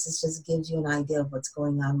diagnosis just gives you an idea of what's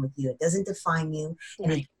going on with you. It doesn't define you,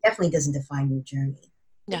 and it definitely doesn't define your journey.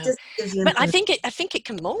 No, but I think it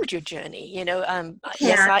can mold your journey.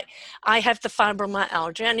 Yes, I have the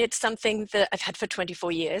fibromyalgia, and it's something that I've had for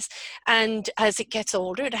 24 years. And as it gets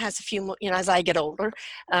older, it has a few more. As I get older,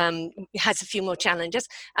 it has a few more challenges.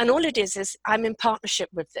 And all it is I'm in partnership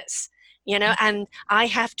with this. And I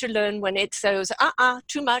have to learn when it says,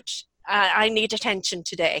 too much. I need attention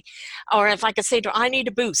today. Or if I could say to her, I need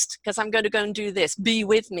a boost because I'm going to go and do this. Be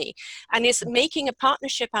with me. And it's making a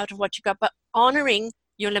partnership out of what you got, but honoring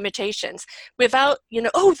your limitations without,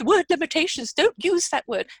 the word limitations, don't use that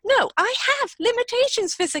word. No, I have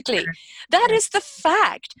limitations physically. That is the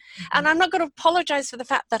fact. And I'm not going to apologize for the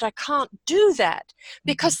fact that I can't do that,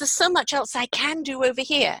 because there's so much else I can do over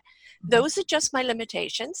here. Those are just my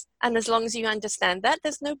limitations. And as long as you understand that,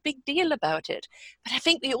 there's no big deal about it. But I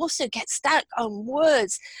think we also get stuck on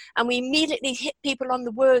words, and we immediately hit people on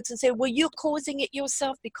the words and say, well, you're causing it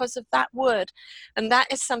yourself because of that word. And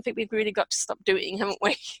that is something we've really got to stop doing, haven't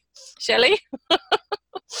we? Shelley?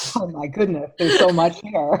 Oh my goodness, there's so much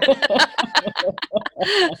here.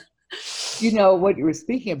 What you were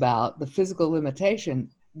speaking about, the physical limitation,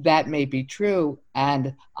 that may be true,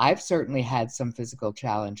 and I've certainly had some physical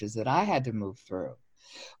challenges that I had to move through.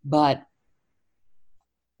 But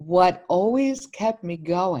what always kept me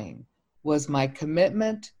going was my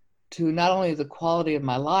commitment to not only the quality of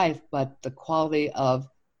my life, but the quality of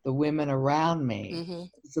the women around me,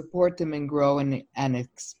 support them in growing and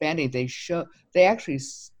expanding. They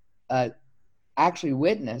actually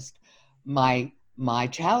witnessed my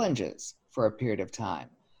challenges for a period of time,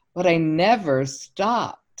 but I never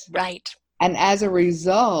stopped. Right. And as a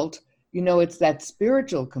result, it's that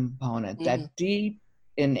spiritual component, that deep,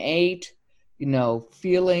 innate,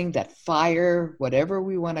 feeling, that fire, whatever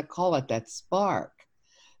we want to call it, that spark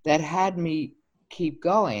that had me keep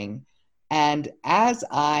going. And as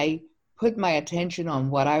I put my attention on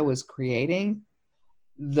what I was creating,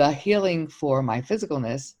 the healing for my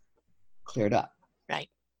physicalness cleared up. Right.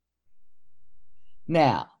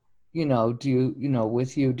 Now, do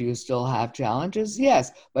you still have challenges?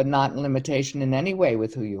 Yes, but not limitation in any way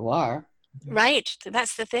with who you are. Right.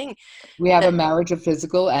 That's the thing. We have a marriage of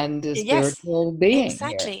physical and spiritual being.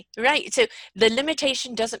 Exactly. Here. Right. So the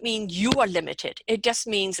limitation doesn't mean you are limited. It just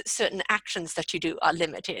means certain actions that you do are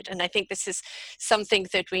limited. And I think this is something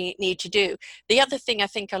that we need to do. The other thing I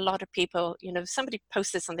think a lot of people, somebody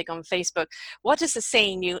posted something on Facebook. What is the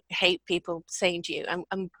saying you hate people saying to you?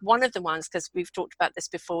 And one of the ones, because we've talked about this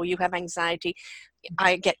before, you have anxiety,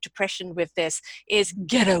 I get depression with this, is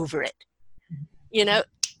get over it.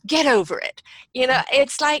 Get over it.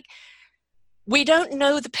 It's like we don't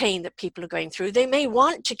know the pain that people are going through. They may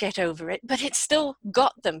want to get over it, but it's still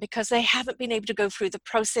got them because they haven't been able to go through the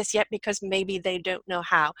process yet, because maybe they don't know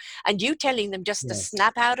how. And you telling them just to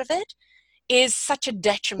snap out of it is such a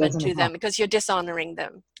detriment to them, because you're dishonoring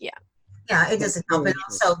them. Yeah, it doesn't help. And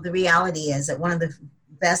also the reality is that one of the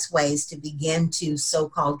best ways to begin to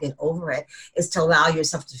so-called get over it is to allow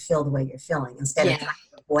yourself to feel the way you're feeling instead of trying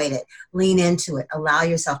to avoid it. Lean into it. Allow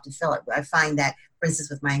yourself to feel it. I find that, for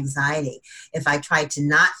instance, with my anxiety, if I tried to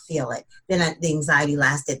not feel it, then the anxiety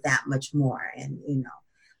lasted that much more. And,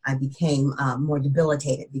 I became more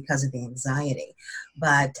debilitated because of the anxiety.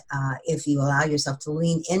 But if you allow yourself to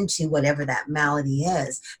lean into whatever that malady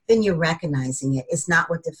is, then you're recognizing it. It's not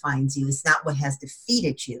what defines you. It's not what has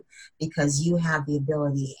defeated you, because you have the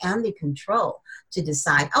ability and the control to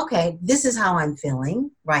decide, okay, this is how I'm feeling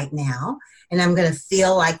right now, and I'm going to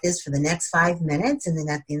feel like this for the next 5 minutes, and then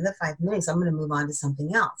at the end of the 5 minutes, I'm going to move on to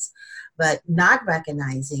something else. But not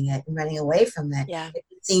recognizing it and running away from it, it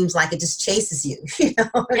seems like it just chases you,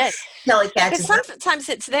 Yes. Till it catches up. Sometimes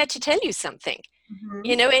it's there to tell you something.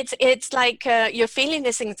 It's like you're feeling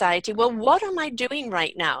this anxiety. Well, what am I doing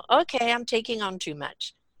right now? Okay, I'm taking on too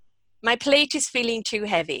much. My plate is feeling too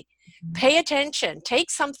heavy. Pay attention.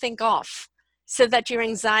 Take something off so that your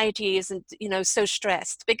anxiety isn't, so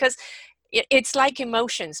stressed. Because it's like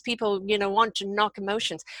emotions. People, want to knock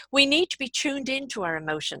emotions. We need to be tuned into our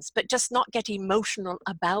emotions, but just not get emotional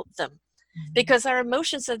about them. Because our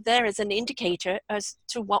emotions are there as an indicator as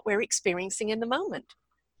to what we're experiencing in the moment.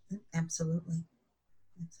 Absolutely.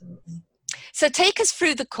 So take us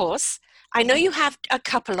through the course. I know you have a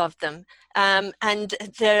couple of them, and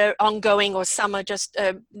they're ongoing, or some are just,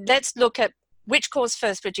 let's look at which course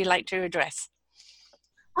first would you like to address?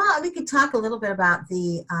 Well, we could talk a little bit about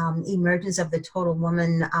the emergence of the Total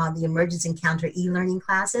Woman, the Emergence Encounter e-learning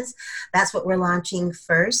classes. That's what we're launching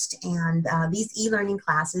first. And these e-learning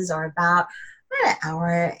classes are about an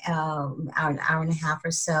hour and a half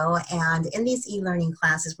or so. And in these e-learning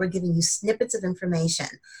classes, we're giving you snippets of information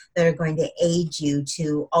that are going to aid you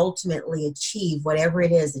to ultimately achieve whatever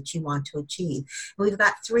it is that you want to achieve. And we've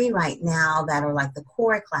got 3 right now that are like the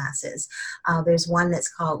core classes. There's one that's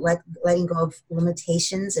called Letting Go of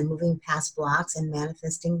Limitations and Moving Past Blocks and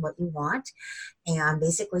Manifesting What You Want. And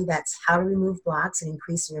basically that's how to remove blocks and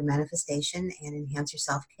increase your manifestation and enhance your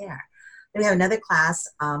self-care. Then we have another class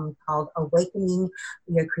called Awakening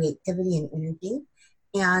Your Creativity and Energy.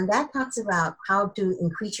 And that talks about how to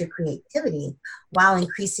increase your creativity while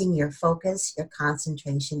increasing your focus, your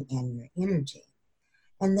concentration, and your energy.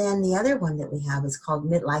 And then the other one that we have is called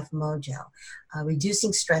Midlife Mojo,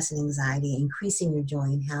 Reducing Stress and Anxiety, Increasing Your Joy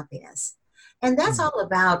and Happiness. And that's all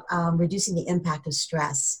about reducing the impact of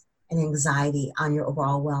stress and anxiety on your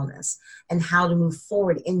overall wellness and how to move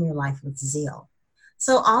forward in your life with zeal.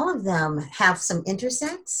 So all of them have some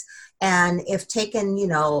intersects, and if taken, you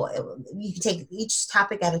can take each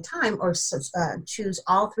topic at a time or choose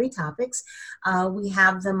all 3 topics. We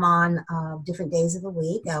have them on different days of the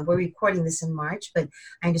week. We're recording this in March, but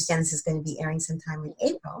I understand this is going to be airing sometime in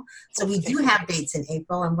April. So we do have dates in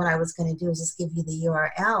April, and what I was going to do is just give you the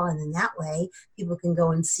URL, and then that way people can go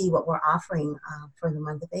and see what we're offering for the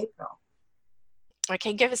month of April.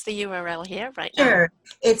 Okay, give us the URL here right now. Sure.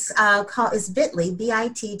 It's bit.ly,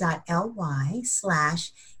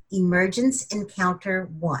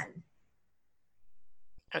 bit.ly/emergenceencounter1.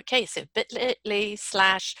 Okay, so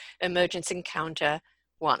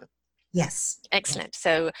bit.ly/emergenceencounter1. Yes. Excellent.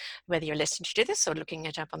 So whether you're listening to this or looking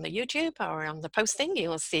it up on the YouTube or on the posting,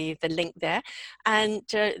 you'll see the link there. And,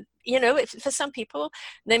 for some people,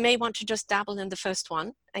 they may want to just dabble in the first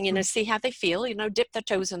one and, see how they feel, dip their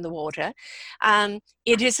toes in the water.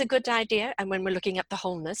 It is a good idea. And when we're looking at the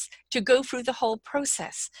wholeness, to go through the whole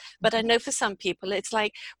process. But I know for some people, it's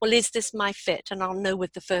like, well, is this my fit? And I'll know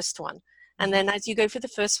with the first one. And then as you go for the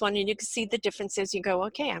first one and you can see the differences, you go,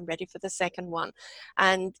 okay, I'm ready for the second one.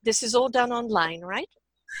 And this is all done online, right?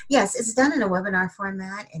 Yes, it's done in a webinar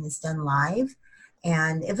format and it's done live.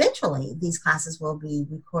 And eventually these classes will be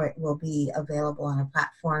available on a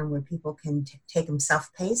platform where people can take them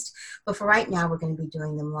self-paced. But for right now, we're going to be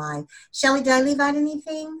doing them live. Shelley, did I leave out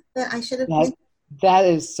anything that I should have mentioned? That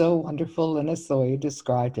is so wonderful, Linus, the way you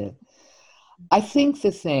described it. I think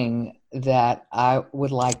the thing that I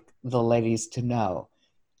would like the ladies to know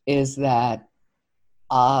is that,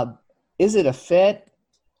 is it a fit?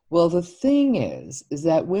 Well, the thing is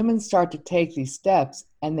that women start to take these steps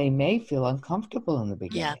and they may feel uncomfortable in the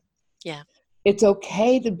beginning. Yeah. It's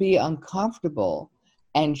okay to be uncomfortable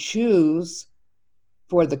and choose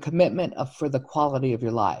for the commitment for the quality of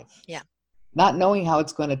your life. Yeah. Not knowing how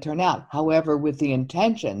it's going to turn out, however, with the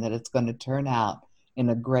intention that it's going to turn out in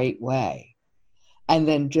a great way. And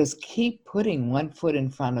then just keep putting one foot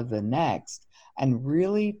in front of the next and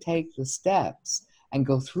really take the steps and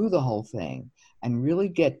go through the whole thing and really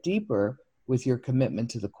get deeper with your commitment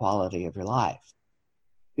to the quality of your life.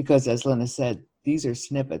 Because as Lena said, these are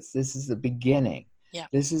snippets. This is the beginning. Yeah.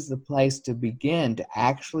 This is the place to begin to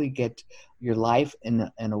actually get your life in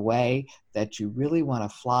a way that you really want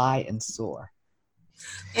to fly and soar.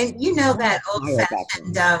 And that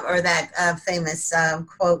old-fashioned or that famous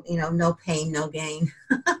quote, no pain, no gain.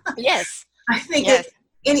 Yes. I think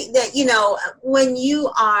when you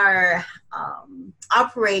are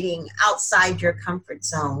operating outside your comfort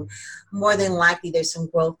zone, more than likely there's some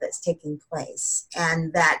growth that's taking place.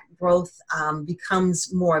 And that growth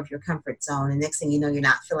becomes more of your comfort zone. And next thing you know, you're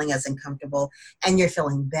not feeling as uncomfortable and you're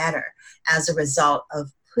feeling better as a result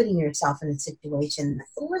of putting yourself in a situation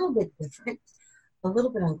that's a little bit different, a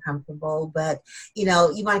little bit uncomfortable, but you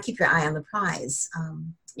want to keep your eye on the prize.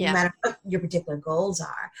 No matter what your particular goals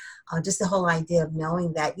are. Just the whole idea of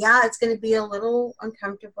knowing that, it's going to be a little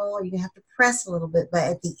uncomfortable or you're going to have to press a little bit, but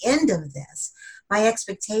at the end of this, my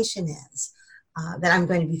expectation is that I'm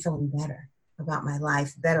going to be feeling better about my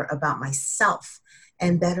life, better about myself,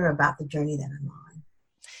 and better about the journey that I'm on.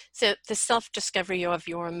 So the self-discovery of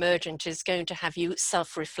your emergent is going to have you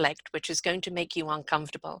self-reflect, which is going to make you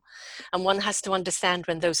uncomfortable. And one has to understand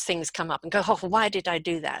when those things come up and go, oh, why did I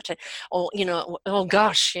do that? Or, oh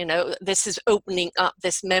gosh, this is opening up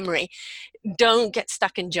this memory. Don't get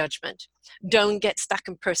stuck in judgment. Don't get stuck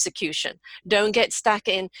in persecution. Don't get stuck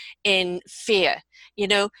in fear.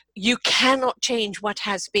 You cannot change what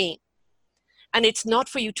has been. And it's not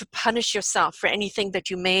for you to punish yourself for anything that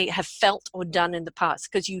you may have felt or done in the past,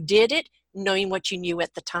 because you did it knowing what you knew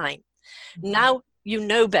at the time. Now you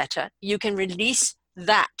know better, you can release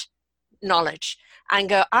that knowledge and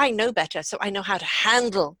go, I know better, so I know how to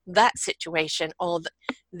handle that situation or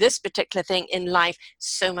this particular thing in life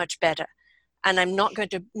so much better. And I'm not going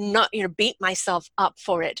to beat myself up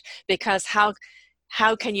for it, because how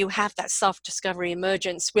can you have that self-discovery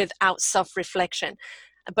emergence without self-reflection?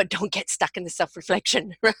 But don't get stuck in the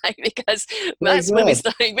self-reflection, right? Because that's when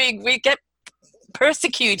we get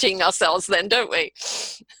persecuting ourselves then, don't we?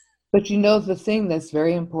 But the thing that's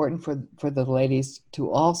very important for the ladies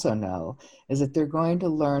to also know is that they're going to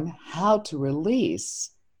learn how to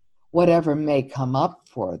release whatever may come up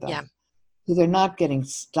for them. Yeah. So they're not getting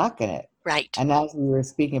stuck in it. Right. And as we were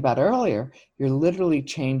speaking about earlier, you're literally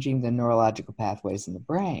changing the neurological pathways in the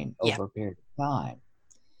brain over a period of time.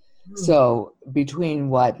 So between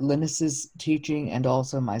what Linus's teaching and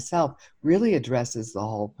also myself really addresses the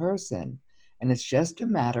whole person. And it's just a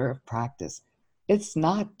matter of practice. It's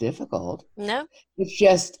not difficult. No. It's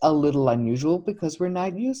just a little unusual because we're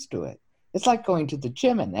not used to it. It's like going to the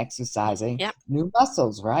gym and exercising new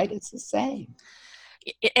muscles, right? It's the same.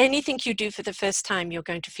 Anything you do for the first time, you're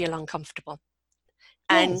going to feel uncomfortable.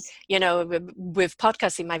 And, with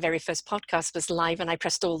podcasting, my very first podcast was live and I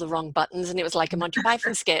pressed all the wrong buttons and it was like a Monty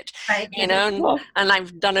Python skit, and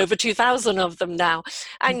I've done over 2,000 of them now.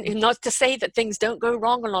 And not to say that things don't go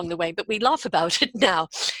wrong along the way, but we laugh about it now,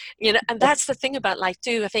 and that's the thing about life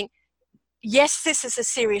too. I think, yes, this is a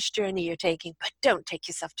serious journey you're taking, but don't take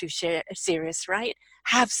yourself too serious, right?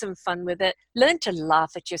 Have some fun with it. Learn to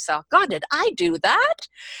laugh at yourself. God, did I do that?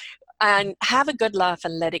 And have a good laugh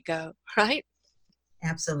and let it go, right?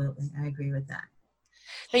 Absolutely. I agree with that.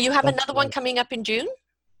 Now you have another one coming up in June?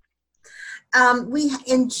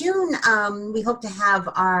 In June, we hope to have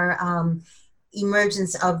our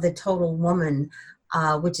emergence of the total woman,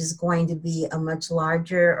 which is going to be a much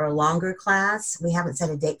larger or longer class. We haven't set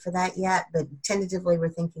a date for that yet, but tentatively we're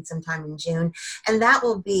thinking sometime in June. And that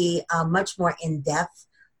will be much more in-depth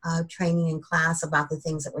training in class about the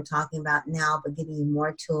things that we're talking about now, but giving you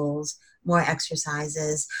more tools, more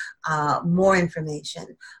exercises, more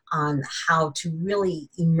information on how to really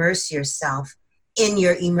immerse yourself in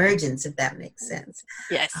your emergence, if that makes sense.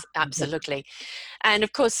 Yes, absolutely. And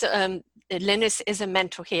of course, Linus is a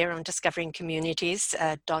mentor here on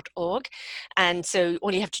discoveringgcommunities.org. And so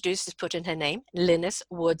all you have to do is just put in her name, Linus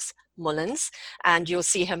Woods Mullins, and you'll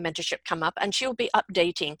see her mentorship come up, and she'll be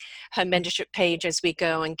updating her mentorship page as we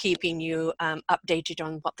go and keeping you updated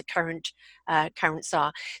on what the currents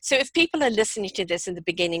are. So if people are listening to this in the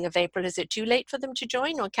beginning of April, is it too late for them to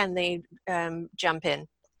join, or can they jump in?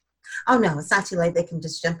 Oh no, it's not too late. They can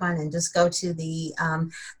just jump on and just go to the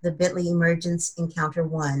Bitly Emergence Encounter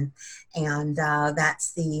 1, and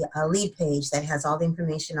that's the lead page that has all the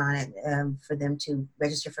information on it for them to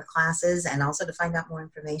register for classes and also to find out more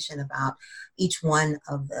information about each one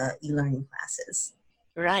of the e-learning classes.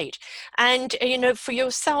 Right. And, for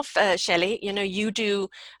yourself, Shelley, you do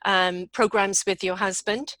programs with your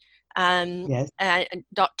husband, yes.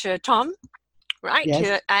 Dr. Tom. Right.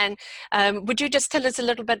 Yes. And would you just tell us a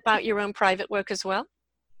little bit about your own private work as well?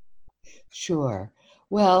 Sure.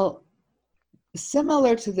 Well,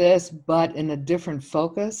 similar to this, but in a different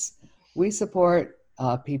focus, we support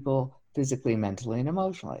people physically, mentally, and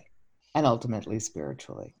emotionally, and ultimately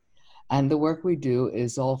spiritually. And the work we do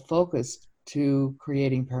is all focused to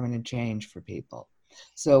creating permanent change for people.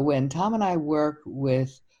 So when Tom and I work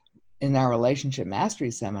in our relationship mastery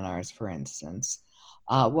seminars, for instance,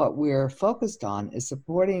 what we're focused on is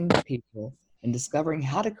supporting people in discovering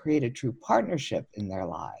how to create a true partnership in their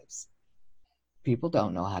lives. People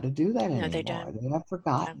don't know how to do that anymore. They don't. They have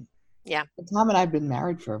forgotten. Yeah. And Tom and I have been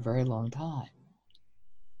married for a very long time.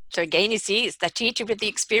 So again, you see, it's the teacher with the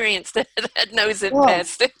experience that knows it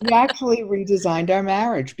best. We actually redesigned our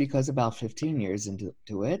marriage because about 15 years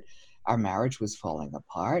into it, our marriage was falling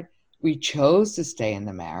apart. We chose to stay in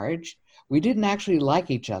the marriage. We didn't actually like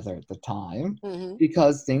each other at the time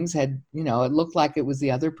because things had, it looked like it was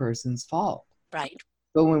the other person's fault. Right.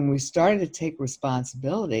 But when we started to take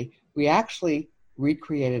responsibility, we actually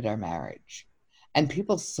recreated our marriage. And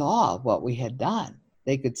people saw what we had done.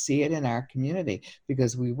 They could see it in our community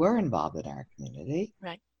because we were involved in our community.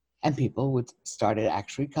 Right. And people would start to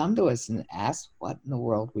actually come to us and ask what in the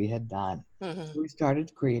world we had done. So we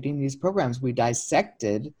started creating these programs. We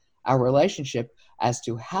dissected our relationship as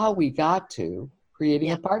to how we got to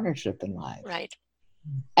creating a partnership in life. Right.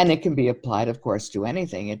 And it can be applied, of course, to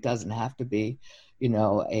anything. It doesn't have to be,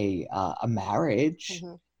 a marriage.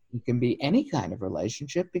 It can be any kind of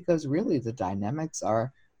relationship because really the dynamics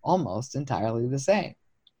are almost entirely the same.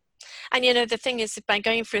 And, the thing is, by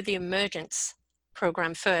going through the emergence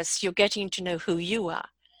program first, you're getting to know who you are.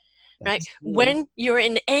 right? When you're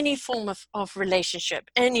in any form of relationship,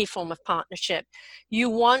 any form of partnership, you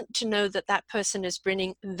want to know that that person is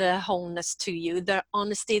bringing their wholeness to you, their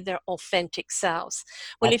honesty, their authentic selves.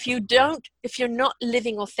 Well, if you're not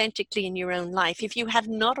living authentically in your own life, if you have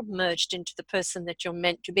not emerged into the person that you're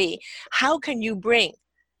meant to be, how can you bring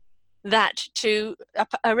that to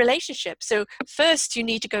a relationship? So first you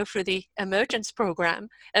need to go through the emergence program,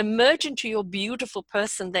 emerge into your beautiful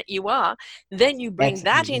person that you are, then you bring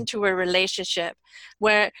that into a relationship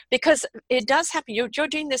where, because it does happen, you're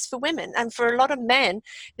doing this for women, and for a lot of men,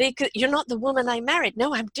 you're not the woman I married.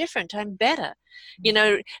 No, I'm different, I'm better.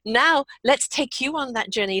 Now let's take you on that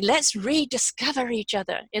journey. Let's rediscover each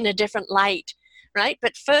other in a different light, right?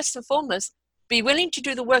 But first and foremost, be willing to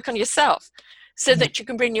do the work on yourself, so that you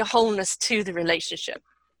can bring your wholeness to the relationship.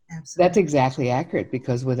 Absolutely. That's exactly accurate,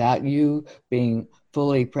 because without you being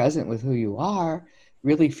fully present with who you are,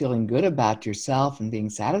 really feeling good about yourself and being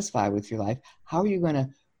satisfied with your life, how are you going to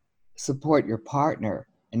support your partner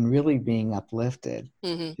in really being uplifted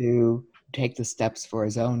to take the steps for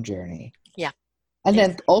his own journey? Yeah. And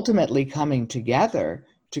then ultimately coming together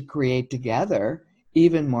to create together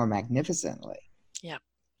even more magnificently. Yeah.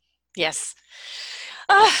 Yes.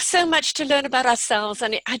 So much to learn about ourselves,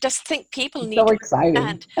 and I just think people need to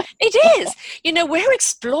understand. It is. We're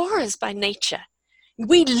explorers by nature.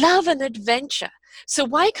 We love an adventure. So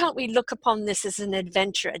why can't we look upon this as an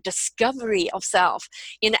adventure, a discovery of self,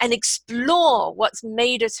 and explore what's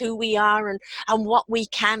made us who we are and what we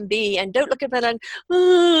can be, and don't look at it and,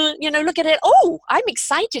 look at it, oh, I'm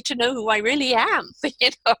excited to know who I really am,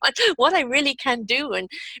 what I really can do, and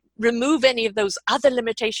remove any of those other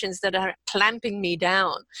limitations that are clamping me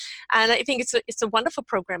down. And I think it's a wonderful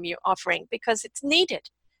program you're offering, because it's needed.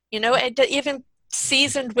 Even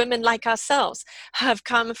seasoned women like ourselves have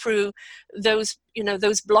come through those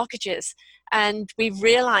blockages, and we've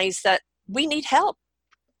realized that we need help.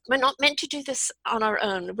 We're not meant to do this on our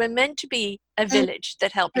own. We're meant to be a village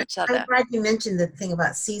that help each other. I'm glad you mentioned the thing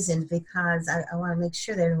about seasoned, because I want to make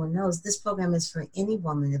sure that everyone knows this program is for any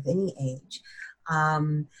woman of any age.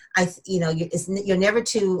 You're never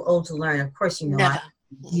too old to learn. Of course,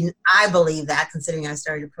 I believe that, considering I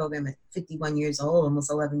started a program at 51 years old,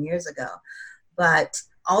 almost 11 years ago. But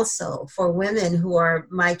also for women who are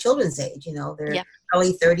my children's age, they're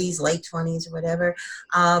early 30s, late 20s, or whatever,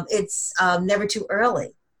 it's never too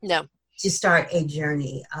early to start a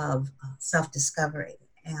journey of self-discovery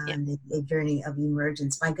and a journey of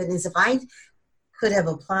emergence. My goodness, if I could have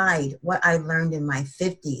applied what I learned in my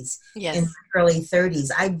 50s in my early 30s,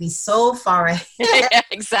 I'd be so far ahead. Yeah,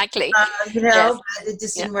 exactly. But it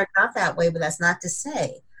just didn't work out that way. But that's not to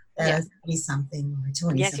say that 30-something or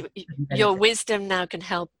 20-something. Yes, your wisdom now can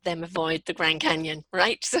help them avoid the Grand Canyon,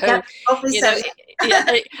 right? So,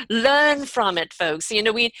 learn from it, folks.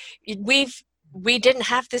 We didn't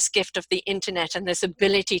have this gift of the internet and this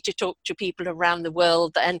ability to talk to people around the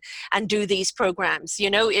world and do these programs.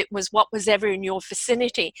 It was what was ever in your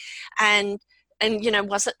vicinity. And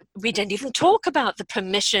we didn't even talk about the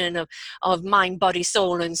permission of mind, body,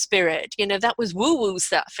 soul, and spirit. That was woo-woo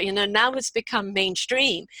stuff. Now it's become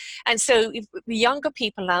mainstream. And so if the younger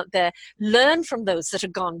people out there, learn from those that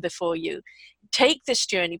have gone before you. Take this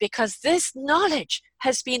journey, because this knowledge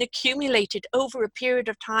has been accumulated over a period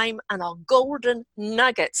of time and are golden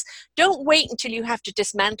nuggets. Don't wait until you have to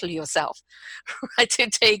dismantle yourself to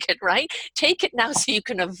take it, right? Take it now so you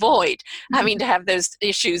can avoid having to have those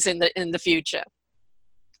issues in the future.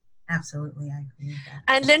 Absolutely, I agree with that.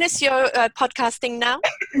 And Linus, you're podcasting now?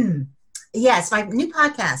 Yes, my new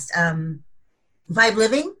podcast, Vibe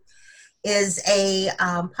Living, is a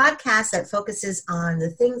podcast that focuses on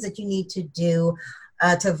the things that you need to do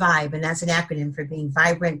to vibe, and that's an acronym for being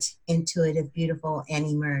vibrant, intuitive, beautiful, and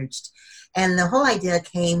emerged. And the whole idea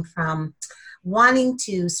came from wanting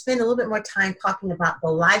to spend a little bit more time talking about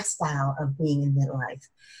the lifestyle of being in midlife,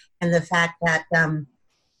 and the fact that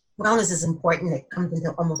wellness is important. It comes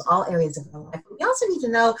into almost all areas of our life. But we also need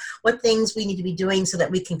to know what things we need to be doing so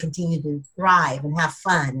that we can continue to thrive and have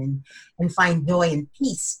fun and find joy and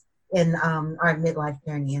peace in our midlife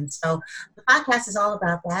journey. And so the podcast is all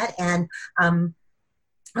about that. And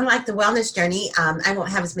unlike the wellness journey, I won't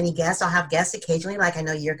have as many guests. I'll have guests occasionally, like I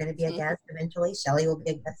know you're going to be a guest eventually. Shelley will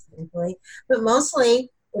be a guest eventually. But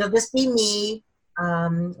mostly it'll just be me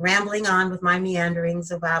rambling on with my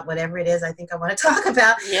meanderings about whatever it is I think I want to talk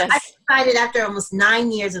about. Yes. I decided after almost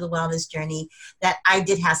 9 years of the wellness journey that I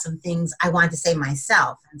did have some things I wanted to say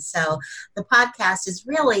myself. And so the podcast is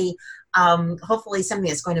really hopefully something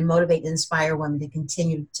that's going to motivate and inspire women to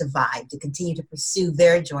continue to vibe, to continue to pursue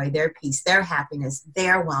their joy, their peace, their happiness,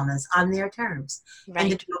 their wellness on their terms,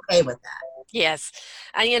 and to be okay with that. Yes.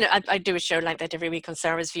 And, you know, I do a show like that every week on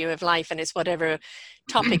Sarah's View of Life, and it's whatever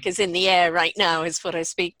topic is in the air right now is what I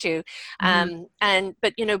speak to.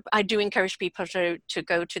 But, you know, I do encourage people to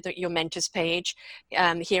go to your mentors page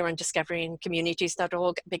here on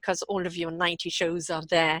discoveryingcommunities.org, because all of your 90 shows are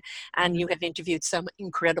there, and you have interviewed some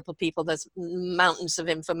incredible people. There's mountains of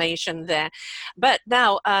information there. But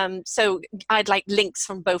now, so I'd like links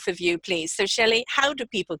from both of you, please. So Shelley, how do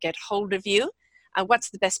people get hold of you? And what's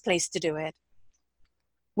the best place to do it?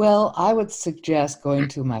 Well, I would suggest going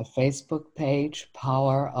to my Facebook page,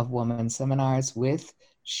 Power of Woman Seminars with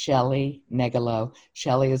Shelley Negelo.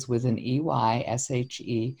 Shelley is with an E-Y,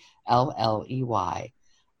 S-H-E-L-L-E-Y.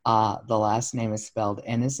 The last name is spelled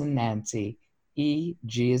N as in Nancy, E,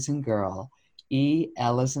 G as in girl, E,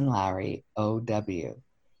 L as in Larry, O-W.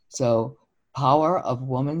 So Power of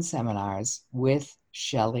Woman Seminars with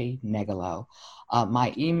Shelley Negelo.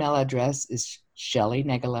 My email address is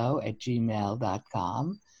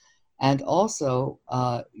shelleynegelo@gmail.com. And also,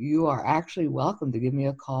 you are actually welcome to give me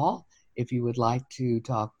a call if you would like to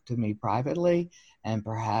talk to me privately and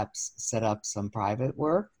perhaps set up some private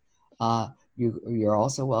work. You're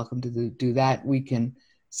also welcome to do that. We can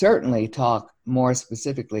certainly talk more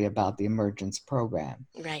specifically about the Emergence Program.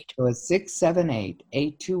 Right. So it's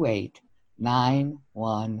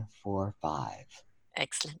 678-828-9145.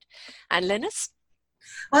 Excellent. And Linus?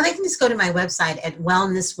 Well, they can just go to my website at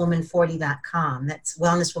wellnesswoman40.com. That's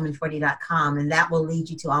wellnesswoman40.com, and that will lead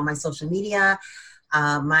you to all my social media,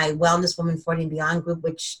 my Wellness Woman 40 and Beyond group,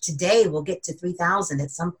 which today will get to 3,000 at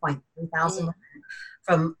some point, 3,000 women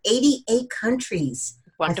from 88 countries.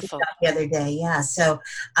 Wonderful. I the other day, yeah. So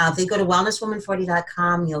if they go to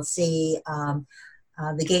wellnesswoman40.com, you'll see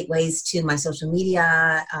the gateways to my social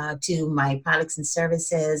media, to my products and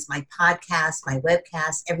services, my podcast, my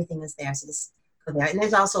webcast, everything is there. So just go there. And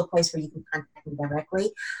there's also a place where you can contact me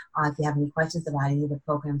directly if you have any questions about any of the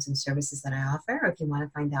programs and services that I offer, or if you want to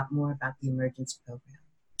find out more about the Emergence Program.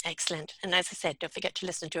 Excellent. And as I said, don't forget to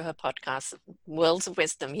listen to her podcast, Worlds of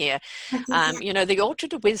Wisdom here. You know, the altar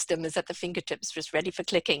to wisdom is at the fingertips, just ready for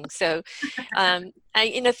clicking. So,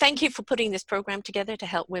 you know, thank you for putting this program together to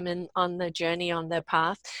help women on the journey, on their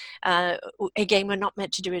path. Again, we're not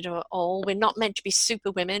meant to do it all. We're not meant to be super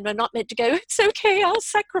women. We're not meant to go, it's okay, I'll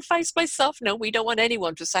sacrifice myself. No, we don't want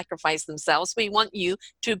anyone to sacrifice themselves. We want you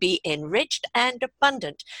to be enriched and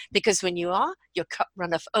abundant, because when you are, your cup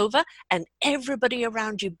runneth over and everybody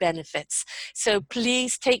around you benefits. So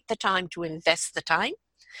please take the time to invest the time,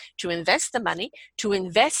 to invest the money, to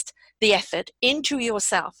invest the effort into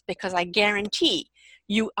yourself, because I guarantee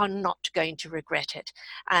you are not going to regret it.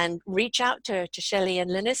 And reach out to Shelley and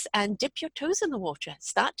Linus and dip your toes in the water.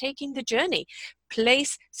 Start taking the journey.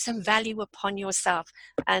 Place some value upon yourself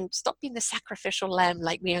and stop being the sacrificial lamb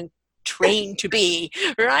like we are trained to be,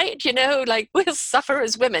 right? You know, like, we'll suffer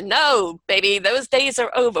as women. No, baby, those days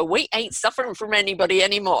are over. We ain't suffering from anybody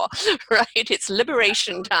anymore, right? It's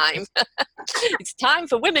liberation time. It's time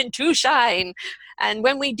for women to shine. And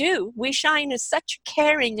when we do, we shine in such a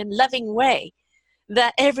caring and loving way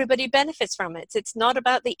that everybody benefits from it. It's not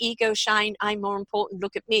about the ego shine, I'm more important,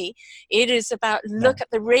 look at me. It is about look at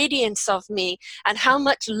the radiance of me and how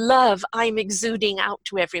much love I'm exuding out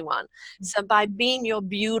to everyone. So by being your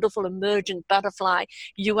beautiful emergent butterfly,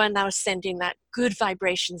 you are now sending that good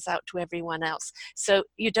vibrations out to everyone else. So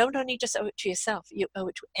you don't only just owe it to yourself, you owe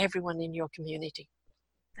it to everyone in your community.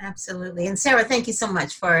 Absolutely. And Sarah, thank you so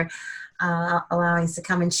much for allowing us to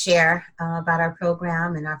come and share about our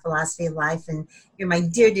program and our philosophy of life. And you're my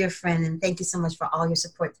dear, dear friend. And thank you so much for all your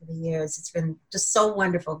support through the years. It's been just so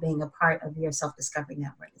wonderful being a part of your self-discovery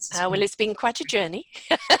network. Well, it's been quite a journey.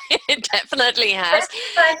 It definitely has. It's been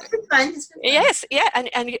fun. It's been fun. Yes, yeah. And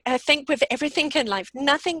I think with everything in life,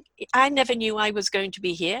 I never knew I was going to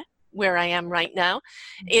be here where I am right now.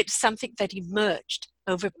 It's something that emerged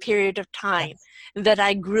over a period of time that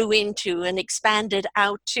I grew into and expanded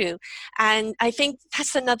out to. And I think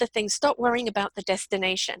that's another thing. Stop worrying about the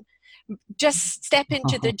destination. Just step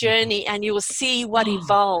into the journey and you will see what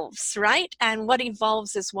evolves, right? And what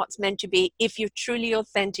evolves is what's meant to be if you're truly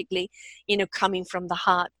authentically, you know, coming from the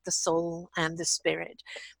heart, the soul, and the spirit.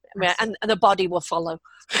 And the body will follow.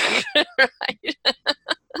 Right?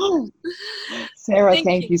 Sarah,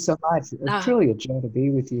 thank you so much. It's truly a joy to be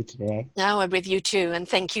with you today. No, and with you too. And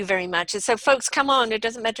thank you very much. And so folks, come on. It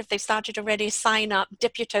doesn't matter if they've started already. Sign up,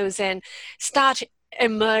 dip your toes in, start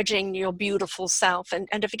emerging your beautiful self. And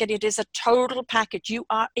don't forget, it is a total package. You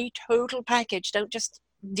are a total package. Don't just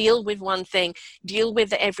deal with one thing, deal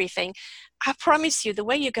with everything. I promise you, the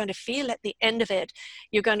way you're going to feel at the end of it,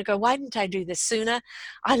 you're going to go, why didn't I do this sooner?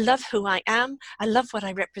 I love who I am. I love what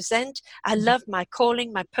I represent. I love my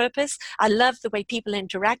calling, my purpose. I love the way people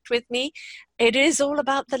interact with me. It is all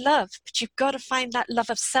about the love, but you've got to find that love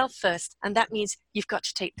of self first. And that means you've got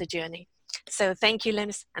to take the journey. So thank you,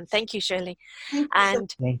 Linus, and thank you, Shirley. And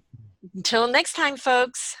until next time,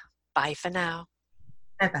 folks, bye for now.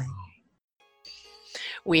 Bye-bye.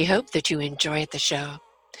 We hope that you enjoyed the show.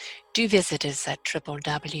 Do visit us at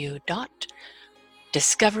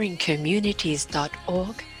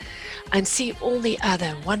www.discoveringcommunities.org and see all the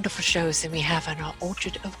other wonderful shows that we have on our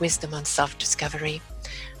Orchard of Wisdom on Self-Discovery.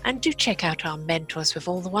 And do check out our mentors with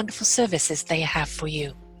all the wonderful services they have for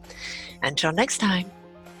you. Until next time.